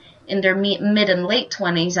 20s, in their mid and late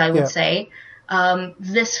 20s, I would say,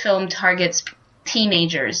 this film targets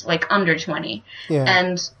teenagers, under 20.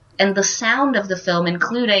 Yeah. And the sound of the film,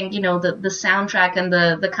 including, the soundtrack and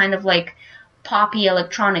the kind of poppy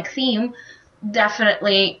electronic theme,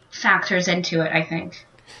 definitely factors into it, I think.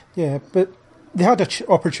 Yeah, but they had an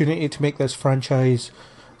opportunity to make this franchise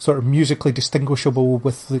sort of musically distinguishable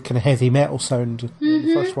with the kind of heavy metal sound in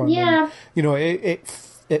the first one. Yeah. And,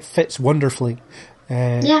 it fits wonderfully.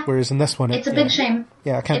 Whereas in this one, it's a big shame.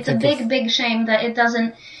 Yeah, I can't. It's a big shame that it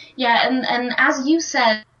doesn't. Yeah, and as you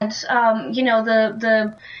said,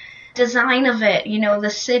 the design of it, the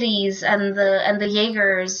cities and the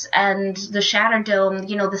Jaegers and the Shattered Dome,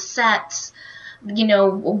 the sets,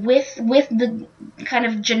 with the kind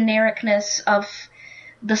of genericness of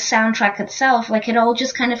the soundtrack itself, it all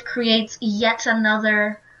just kind of creates yet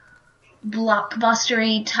another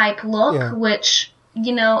blockbustery type look, which,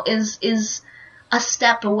 is a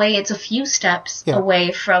step away. It's a few steps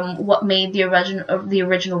away from what made the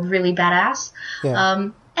original really badass. Yeah.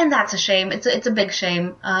 And that's a shame. It's a big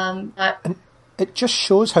shame. But and it just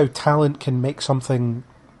shows how talent can make something,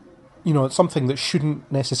 something that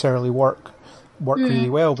shouldn't necessarily work really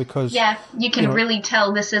well, because you can really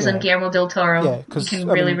tell this isn't Guillermo del Toro. Yeah, because you can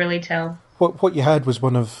really tell. What you had was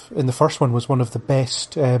in the first one was one of the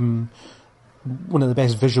best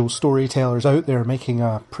visual storytellers out there, making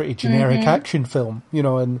a pretty generic action film,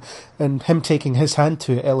 and him taking his hand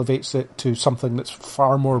to it elevates it to something that's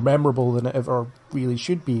far more memorable than it ever really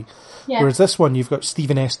should be. Yeah. Whereas this one, you've got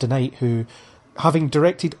Stephen S. DeKnight, who, having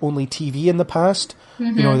directed only TV in the past,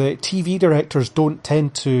 the TV directors don't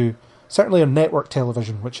tend to, certainly on network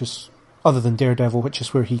television, which is, other than Daredevil, which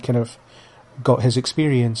is where he kind of got his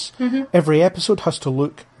experience, every episode has to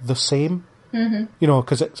look the same,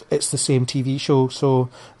 because it's the same TV show. So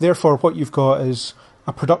therefore what you've got is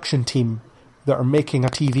a production team that are making a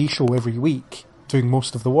TV show every week, doing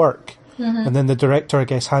most of the work. And then the director, I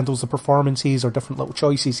guess, handles the performances or different little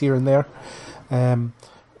choices here and there. And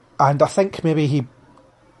I think maybe he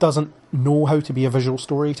doesn't know how to be a visual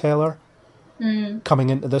storyteller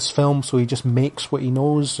coming into this film, so he just makes what he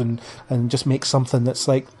knows and just makes something that's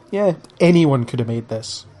like, anyone could have made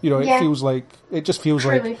this. It just feels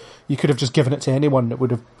like you could have just given it to anyone, that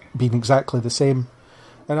would have been exactly the same.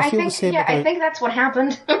 And I feel the same about... I think that's what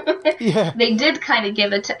happened. They did kind of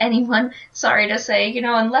give it to anyone. Sorry to say,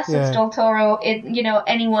 unless it's Del Toro,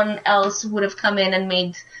 anyone else would have come in and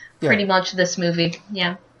made pretty much this movie.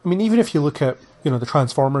 Yeah. I mean, even if you look at, the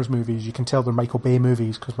Transformers movies, you can tell they're Michael Bay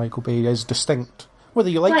movies, because Michael Bay is distinct. Whether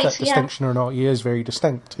you like that distinction or not, he is very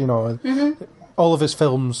distinct, All of his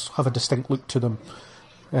films have a distinct look to them.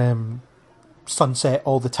 Sunset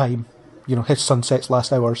all the time. His Sunset's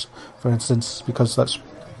Last Hours, for instance, because that's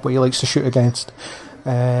what he likes to shoot against.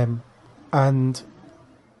 And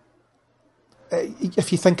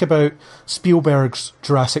if you think about Spielberg's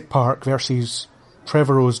Jurassic Park versus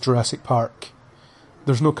Trevorrow's Jurassic Park,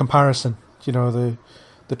 there's no comparison. The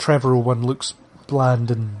Trevorrow one looks bland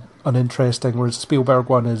and uninteresting, whereas the Spielberg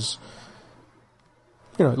one is,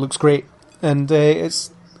 it looks great. And it's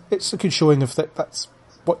a good showing of that's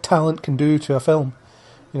what talent can do to a film.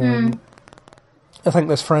 I think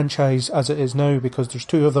this franchise, as it is now, because there's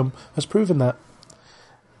two of them, has proven that.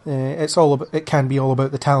 It can be all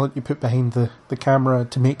about the talent you put behind the camera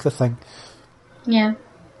to make the thing. Yeah.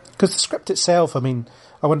 Because the script itself, I mean,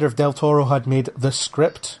 I wonder if Del Toro had made this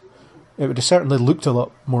script, it would have certainly looked a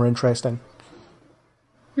lot more interesting.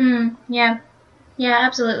 Yeah. Yeah,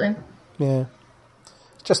 absolutely. Yeah.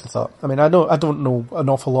 Just a thought. I mean, I don't know an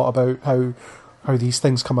awful lot about how these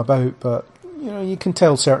things come about, but you can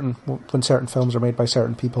tell when certain films are made by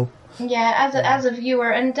certain people. Yeah, as a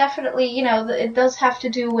viewer, and definitely, it does have to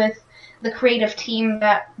do with the creative team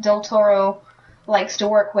that Del Toro likes to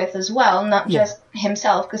work with as well, not just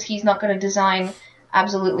himself, because he's not going to design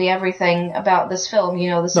absolutely everything about this film. The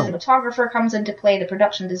cinematographer comes into play, the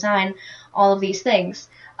production design, all of these things.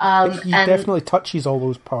 He definitely touches all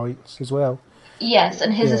those points as well. Yes,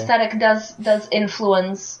 and his aesthetic does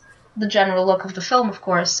influence the general look of the film, of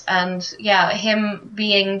course, and him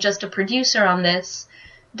being just a producer on this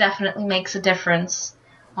definitely makes a difference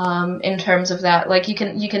in terms of that. Like, you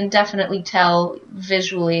can definitely tell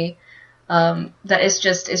visually that it's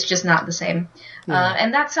just not the same,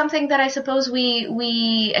 and that's something that I suppose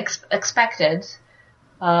we expected.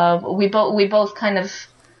 We both kind of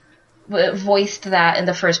voiced that in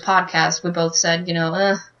the first podcast. We both said,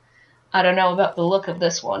 I don't know about the look of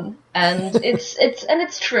this one, and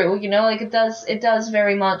it's true, like it does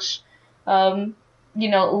very much,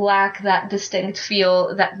 lack that distinct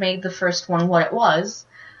feel that made the first one what it was,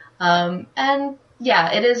 and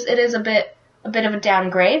it is a bit of a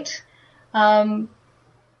downgrade,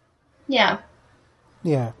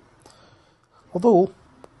 Yeah. Although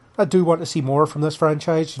I do want to see more from this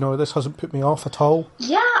franchise. This hasn't put me off at all.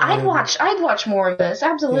 Yeah, I'd watch more of this,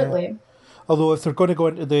 absolutely. Yeah. Although if they're going to go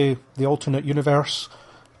into the alternate universe,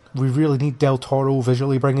 we really need Del Toro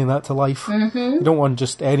visually bringing that to life. You don't want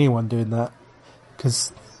just anyone doing that,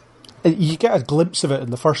 because you get a glimpse of it in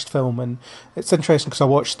the first film, and it's interesting because I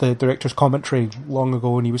watched the director's commentary long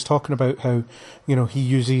ago, and he was talking about how he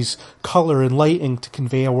uses colour and lighting to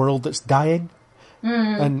convey a world that's dying.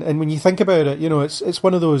 And when you think about it, it's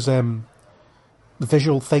one of those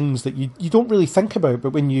visual things that you don't really think about,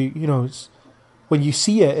 but when when you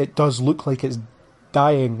see it, it does look like it's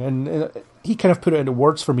dying, and he kind of put it into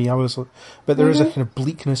words for me. But there is a kind of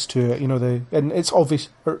bleakness to it, and it's obvious,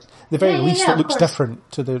 or at the very least, it looks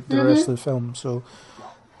different to the rest of the film. So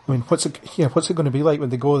I mean, what's it going to be like when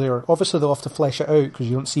they go there? Obviously, they'll have to flesh it out because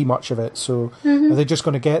you don't see much of it. So, are they just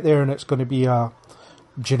going to get there and it's going to be a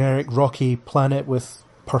generic rocky planet with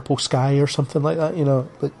purple sky or something like that?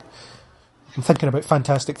 But I'm thinking about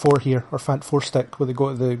Fantastic Four here, or Fant Four Stick, where they go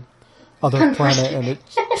to the other planet and it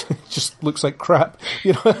just looks like crap.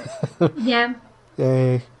 Yeah.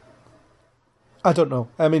 I don't know.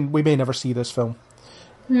 I mean, we may never see this film,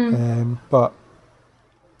 but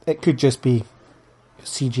it could just be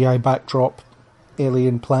CGI backdrop,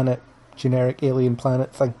 alien planet, generic alien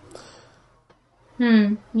planet thing.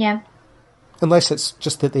 Yeah. Unless it's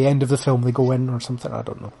just at the end of the film they go in or something, I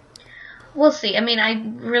don't know. We'll see. I mean, I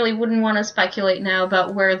really wouldn't want to speculate now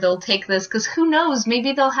about where they'll take this, because who knows?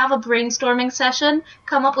 Maybe they'll have a brainstorming session,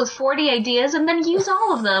 come up with 40 ideas, and then use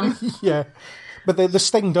all of them. Yeah. But the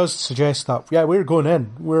Sting does suggest that. Yeah, we're going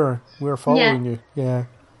in. We're following you. Yeah.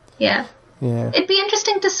 Yeah. Yeah. It'd be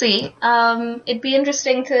interesting to see. It'd be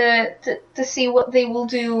interesting to see what they will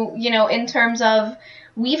do, in terms of,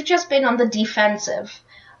 we've just been on the defensive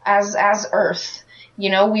as Earth.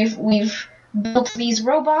 We've built these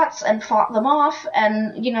robots and fought them off,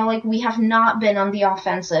 and, we have not been on the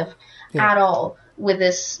offensive at all with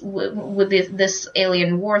this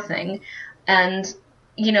alien war thing. And,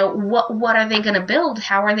 what are they going to build?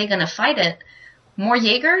 How are they going to fight it? More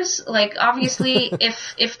Jaegers? Like, obviously,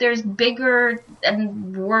 if there's bigger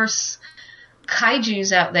and worse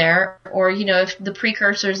kaijus out there, or, if the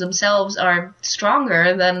precursors themselves are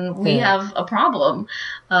stronger, then we have a problem.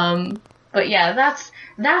 But yeah, that's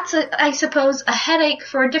I suppose, a headache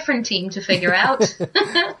for a different team to figure out.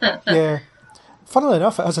 Yeah. Funnily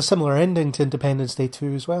enough, it has a similar ending to Independence Day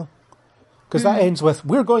 2 as well. Because that ends with,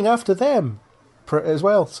 we're going after them as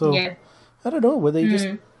well. So, I don't know, were they just...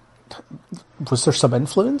 Was there some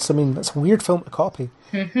influence? I mean, that's a weird film to copy.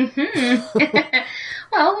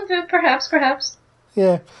 Well, perhaps.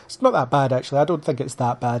 Yeah, it's not that bad, actually. I don't think it's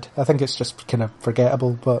that bad. I think it's just kind of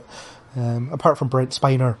forgettable, but apart from Brent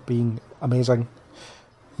Spiner being amazing,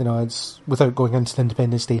 it's without going into the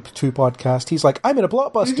Independence Day 2 podcast, he's like, I'm in a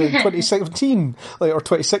blockbuster in 2017, or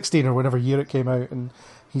 2016, or whenever year it came out, and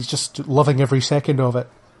he's just loving every second of it,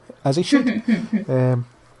 as he should.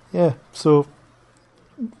 Yeah, so...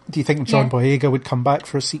 Do you think John Boyega would come back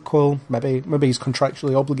for a sequel? Maybe he's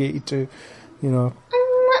contractually obligated to,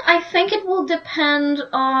 I think it will depend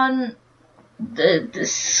on the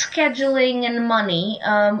scheduling and money.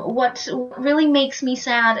 What really makes me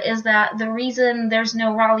sad is that the reason there's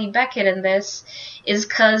no Raleigh Beckett in this is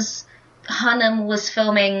because Hunnam was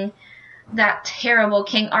filming that terrible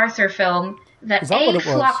King Arthur film that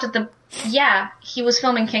flopped at the... Yeah, he was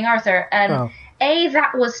filming King Arthur, and A,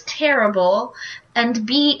 that was terrible, and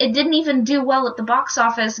B, it didn't even do well at the box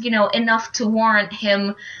office, enough to warrant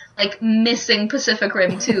him, missing Pacific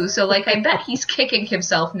Rim 2. So, I bet he's kicking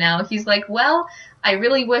himself now. He's like, well, I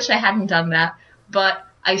really wish I hadn't done that, but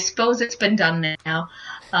I suppose it's been done now.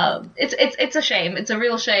 It's a shame. It's a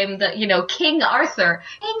real shame that, King Arthur,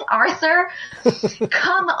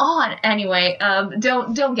 come on. Anyway,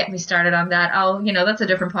 don't get me started on that. That's a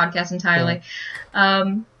different podcast entirely.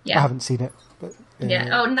 I haven't seen it. But,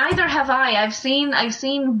 yeah. Oh, neither have I. I've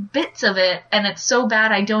seen bits of it, and it's so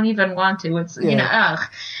bad I don't even want to. It's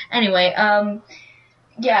Anyway,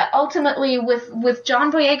 ultimately with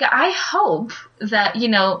John Boyega, I hope that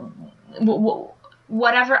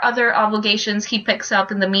whatever other obligations he picks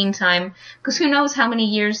up in the meantime, because who knows how many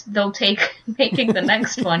years they'll take making the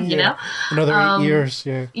next one. Another 8 years.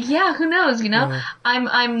 Yeah. Yeah. Who knows?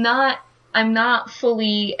 I'm not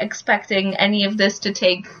fully expecting any of this to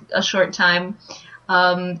take a short time.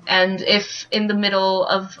 And if in the middle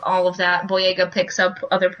of all of that, Boyega picks up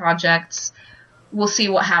other projects, we'll see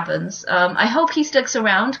what happens. I hope he sticks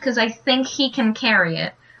around, because I think he can carry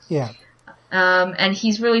it. Yeah. And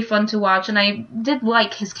he's really fun to watch, and I did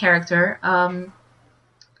like his character.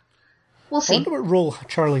 We'll see. I wonder what role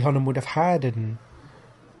Charlie Hunnam would have had in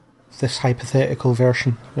this hypothetical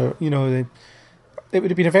version. It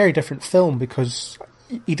would have been a very different film, because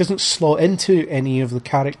he doesn't slot into any of the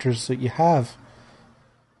characters that you have.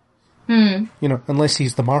 Unless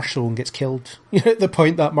he's the Marshal and gets killed. At the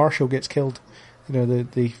point that Marshal gets killed.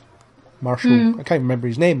 The Marshal, I can't remember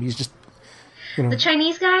his name, he's just... The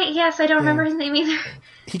Chinese guy? Yes, I don't remember his name either.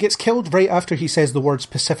 He gets killed right after he says the words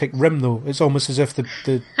Pacific Rim, though. It's almost as if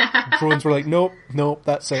the drones were like, nope,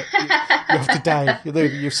 that's it. You have to die.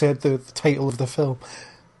 You said the title of the film.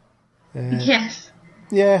 Yes.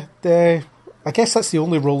 Yeah, I guess that's the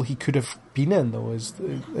only role he could have been in, though, is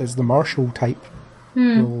the Marshal type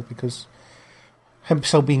role, because him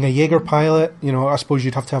still being a Jaeger pilot, I suppose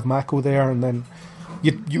you'd have to have Mako there, and then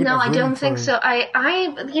You no, I don't think so.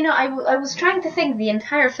 I was trying to think the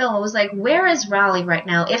entire film. I was like, where is Raleigh right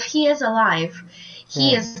now? If he is alive,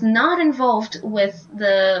 he is not involved with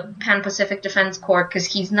the Pan-Pacific Defense Corps because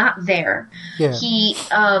he's not there. Yeah. He,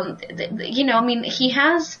 he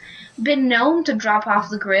has been known to drop off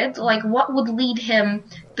the grid. Like, what would lead him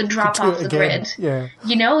to drop off the grid? Yeah.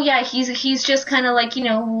 He's just kind of like,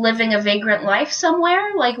 living a vagrant life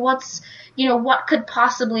somewhere. Like, what could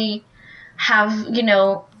possibly have,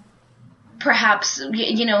 perhaps,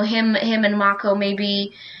 him and Mako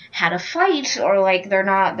maybe had a fight, or like they're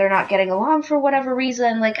not getting along for whatever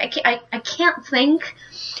reason. Like, I can't think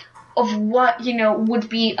of what, would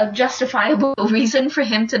be a justifiable reason for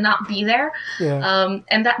him to not be there. Yeah.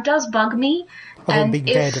 And that does bug me. Other than being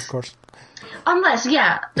dead, of course. Unless,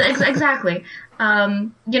 exactly.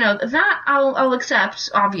 That I'll accept,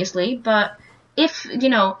 obviously, but if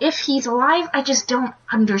he's alive, I just don't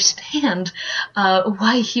understand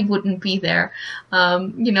why he wouldn't be there.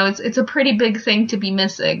 It's a pretty big thing to be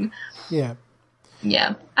missing. Yeah.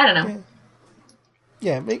 Yeah, I don't know.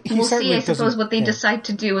 Yeah, we'll see, I suppose, what they decide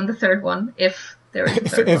to do in the third one, if there is a third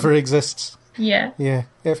if it ever exists. Yeah. Yeah.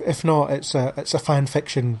 If not, it's a fan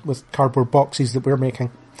fiction with cardboard boxes that we're making.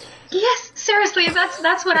 Yes, seriously,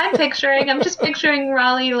 that's what I'm picturing. I'm just picturing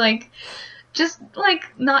Raleigh just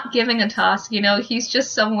not giving a toss, he's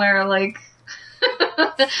just somewhere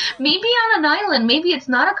maybe on an island, maybe it's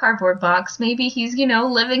not a cardboard box, maybe he's,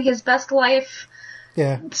 living his best life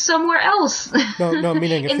somewhere else. No,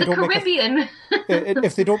 meaning if in they the don't Caribbean.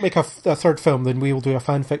 If they don't make a third film, then we will do a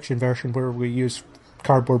fan fiction version where we use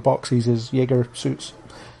cardboard boxes as Jaeger suits.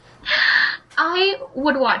 I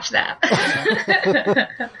would watch that.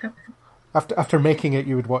 After making it,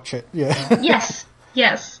 you would watch it, yeah.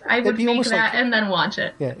 Yes, I would make that and then watch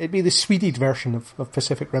it. Yeah, it'd be the Swedish version of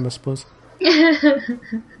Pacific Rim, I suppose. Yeah,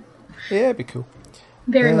 it'd be cool.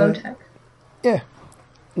 Very low tech. Yeah,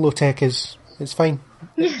 low tech is fine.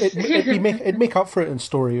 It'd make up for it in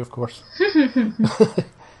story, of course.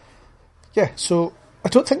 Yeah, so I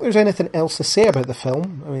don't think there's anything else to say about the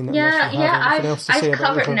film. I mean, I've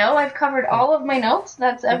covered all of my notes.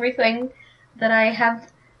 That's everything that I have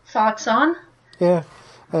thoughts on. Yeah.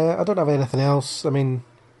 I don't have anything else. I mean,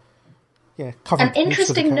 an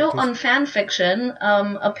interesting note on fan fiction.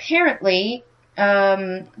 Apparently,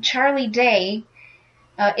 Charlie Day,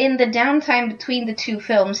 in the downtime between the two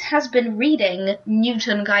films, has been reading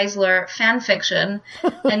Newton Geisler fan fiction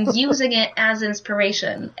and using it as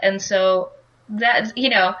inspiration. And so that,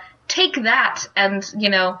 take that and,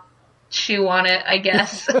 chew on it, I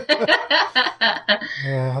guess.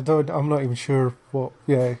 Yeah, I'm not even sure what.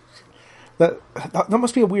 Yeah. That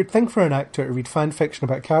must be a weird thing for an actor to read fan fiction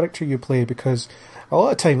about a character you play, because a lot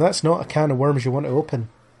of time that's not a can of worms you want to open.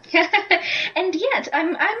 And yet,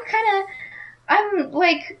 I'm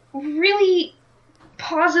really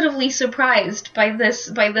positively surprised by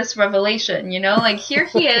this revelation. Here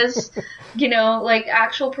he is,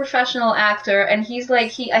 actual professional actor, and he's I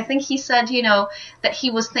think he said, that he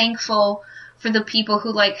was thankful for the people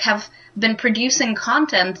who have been producing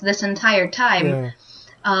content this entire time. Yeah.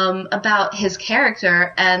 About his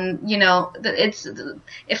character, and it's,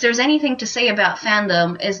 if there's anything to say about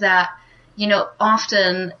fandom, is that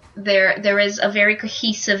often there is a very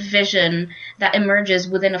cohesive vision that emerges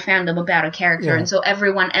within a fandom about a character, and so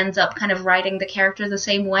everyone ends up kind of writing the character the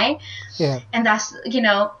same way. Yeah, and that's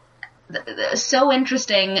so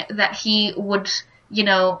interesting that he would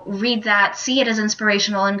read that, see it as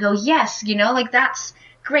inspirational, and go, yes, that's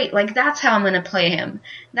great, that's how I'm going to play him.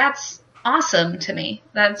 That's awesome to me.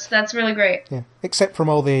 That's really great. Yeah, except from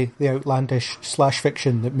all the outlandish slash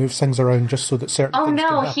fiction that moves things around just so that certain. Oh things no,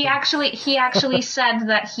 can happen. he actually said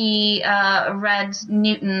that he read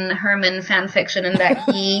Newton Herman fan fiction, and that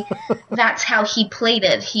that's how he played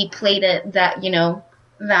it. He played it that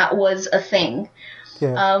that was a thing.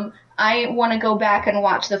 Yeah. I want to go back and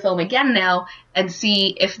watch the film again now and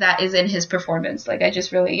see if that is in his performance. I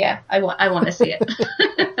just really, I want to see it.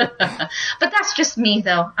 But that's just me,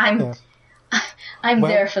 though. I'm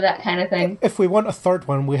there for that kind of thing. If we want a third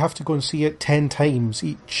one, we have to go and see it 10 times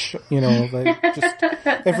each. Just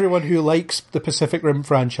everyone who likes the Pacific Rim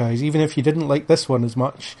franchise, even if you didn't like this one as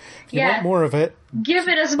much, if you want more of it, give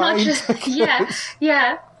it as much as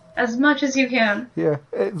as much as you can. Yeah,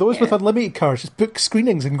 those with unlimited cars, just book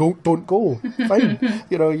screenings and don't go. Fine,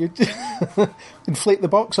 you inflate the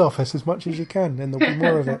box office as much as you can, and there'll be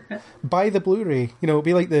more of it. Buy the Blu-ray. It'll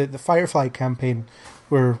be like the Firefly campaign,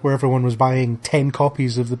 where everyone was buying 10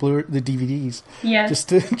 copies of the DVDs,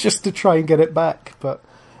 just to try and get it back. But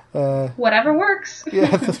whatever works.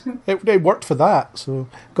 Yeah, it worked for that, so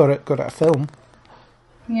got it a film.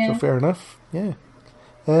 Yeah. So fair enough. Yeah.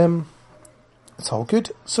 It's all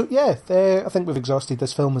good. So yeah, I think we've exhausted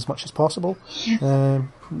this film as much as possible.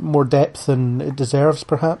 More depth than it deserves,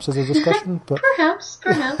 perhaps, as a discussion. But perhaps.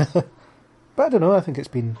 But I don't know. I think it's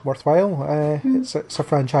been worthwhile. It's a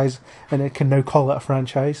franchise, and I can now call it a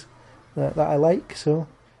franchise that I like. So,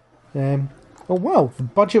 oh wow, the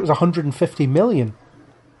budget was 150 million.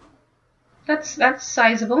 That's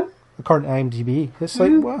sizable. According to IMDb, it's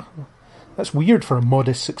like wow, that's weird for a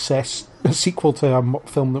modest success, a sequel to a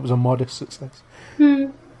film that was a modest success.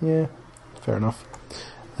 Yeah, fair enough.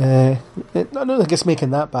 I don't think it's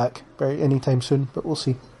making that back anytime soon, but we'll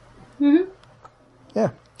see. Yeah.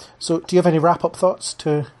 So, do you have any wrap-up thoughts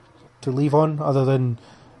to leave on, other than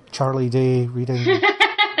Charlie Day reading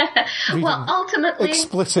well, ultimately,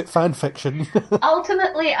 explicit fan fiction?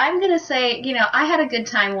 Ultimately, I'm going to say, I had a good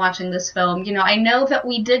time watching this film. I know that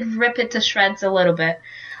we did rip it to shreds a little bit.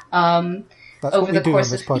 That's over the course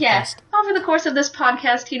of this podcast. Over the course of this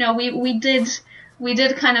podcast, we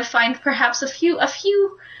did kind of find perhaps a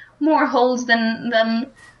few more holes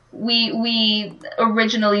than we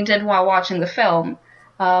originally did while watching the film.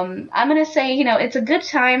 I'm going to say, it's a good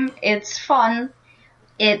time. It's fun.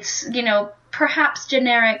 It's, perhaps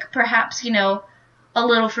generic, perhaps, a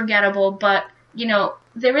little forgettable, but,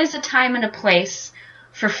 there is a time and a place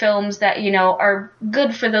for films that, are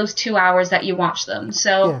good for those 2 hours that you watch them.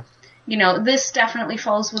 So, this definitely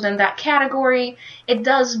falls within that category. It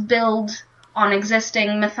does build on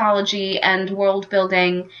existing mythology and world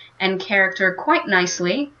building and character quite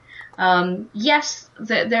nicely. Yes,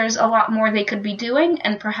 there's a lot more they could be doing,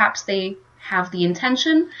 and perhaps they have the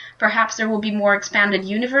intention. Perhaps there will be more expanded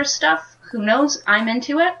universe stuff. Who knows? I'm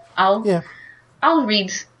into it. I'll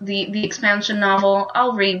read the expansion novel.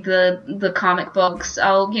 I'll read the comic books.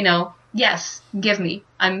 Yes, give me.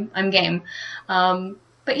 I'm game.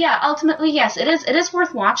 But yeah, ultimately, yes, it is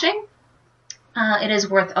worth watching. It is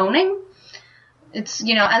worth owning. It's,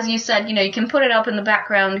 as you said, you can put it up in the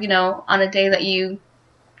background, on a day that you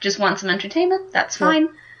just want some entertainment. That's fine.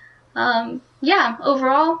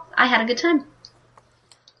 Overall, I had a good time.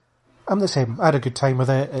 I'm the same. I had a good time with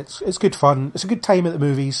it. It's good fun. It's a good time at the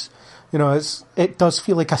movies. It does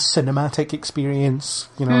feel like a cinematic experience.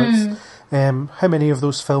 It's how many of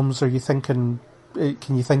those films are you thinking?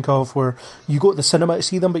 Can you think of where you go to the cinema to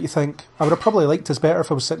see them, but you think I would have probably liked this better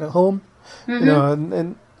if I was sitting at home?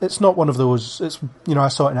 And it's not one of those. It's I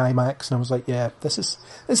saw it in IMAX and I was like, yeah, this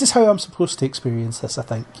is how I'm supposed to experience this. I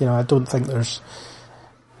think I don't think there's.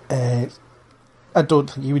 I don't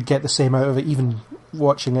think you would get the same out of it even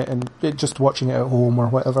watching it and just watching it at home or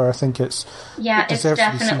whatever. I think it's it's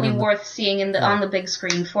definitely worth seeing on the big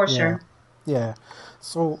screen for sure. Yeah.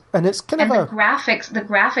 So and it's kind of the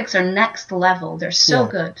graphics are next level. They're so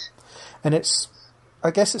good. And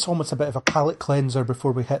I guess it's almost a bit of a palate cleanser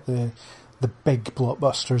before we hit the big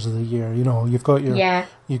blockbusters of the year. You've got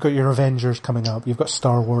your Avengers coming up. You've got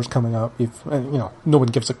Star Wars coming up. No one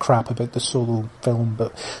gives a crap about the Solo film,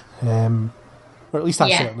 but or at least I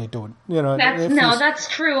certainly don't. That's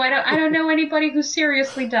true. I don't know anybody who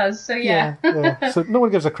seriously does. So yeah. So no one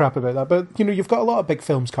gives a crap about that. But you've got a lot of big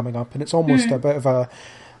films coming up, and it's almost a bit of a.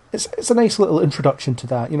 It's a nice little introduction to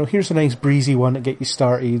that. Here's a nice breezy one to get you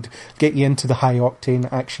started, get you into the high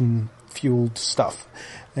octane action fueled stuff.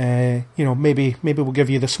 Maybe we'll give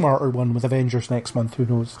you the smarter one with Avengers next month. Who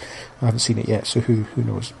knows? I haven't seen it yet, so who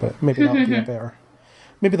knows? But maybe that'll be a better.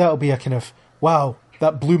 Maybe that'll be a kind of wow,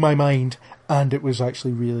 that blew my mind, and it was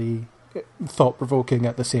actually really thought provoking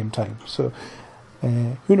at the same time. So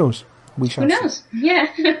who knows? We shall. Who knows? See. Yeah.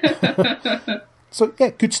 So yeah,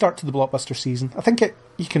 good start to the blockbuster season. I think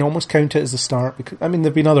you can almost count it as the start because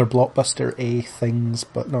there've been other blockbuster things,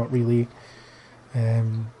 but not really.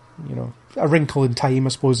 A Wrinkle in Time, I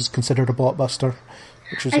suppose, is considered a blockbuster.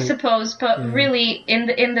 I suppose, but really,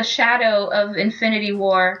 in the shadow of Infinity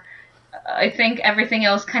War, I think everything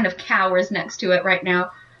else kind of cowers next to it right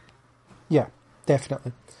now. Yeah,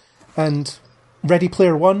 definitely. And Ready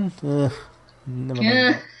Player One, never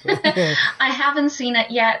mind. I haven't seen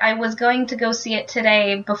it yet. I was going to go see it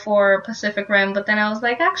today before Pacific Rim, but then I was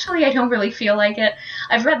like, actually, I don't really feel like it.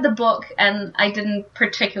 I've read the book, and I didn't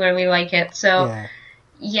particularly like it, so...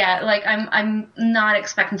 Yeah, I'm not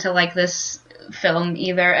expecting to like this film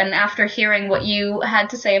either. And after hearing what you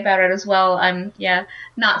had to say about it as well, I'm,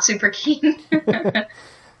 not super keen.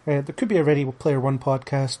 There could be a Ready Player One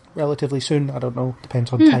podcast relatively soon. I don't know.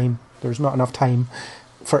 Depends on time. There's not enough time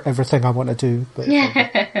for everything I want to do.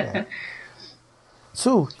 But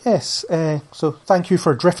So, yes. So, thank you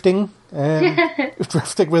for drifting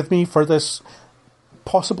with me for this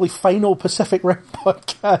possibly final Pacific Rim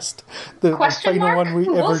podcast, the final one we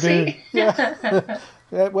ever do. Yeah.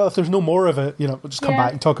 Well, if there's no more of it, we'll just come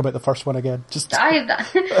back and talk about the first one again. As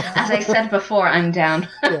I said before, I'm down.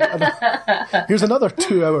 Here's another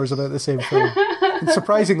 2 hours about the same film. And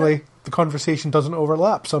surprisingly, the conversation doesn't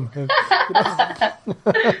overlap somehow.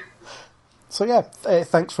 So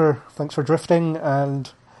thanks for drifting,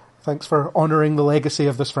 and thanks for honouring the legacy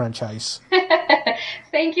of this franchise.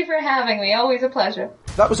 Thank you for having me. Always a pleasure.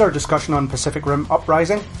 That was our discussion on Pacific Rim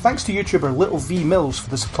Uprising. Thanks to YouTuber Little V Mills for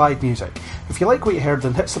the supplied music. If you like what you heard,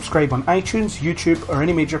 then hit subscribe on iTunes, YouTube, or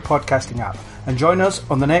any major podcasting app. And join us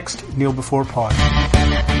on the next Kneel Before Pod.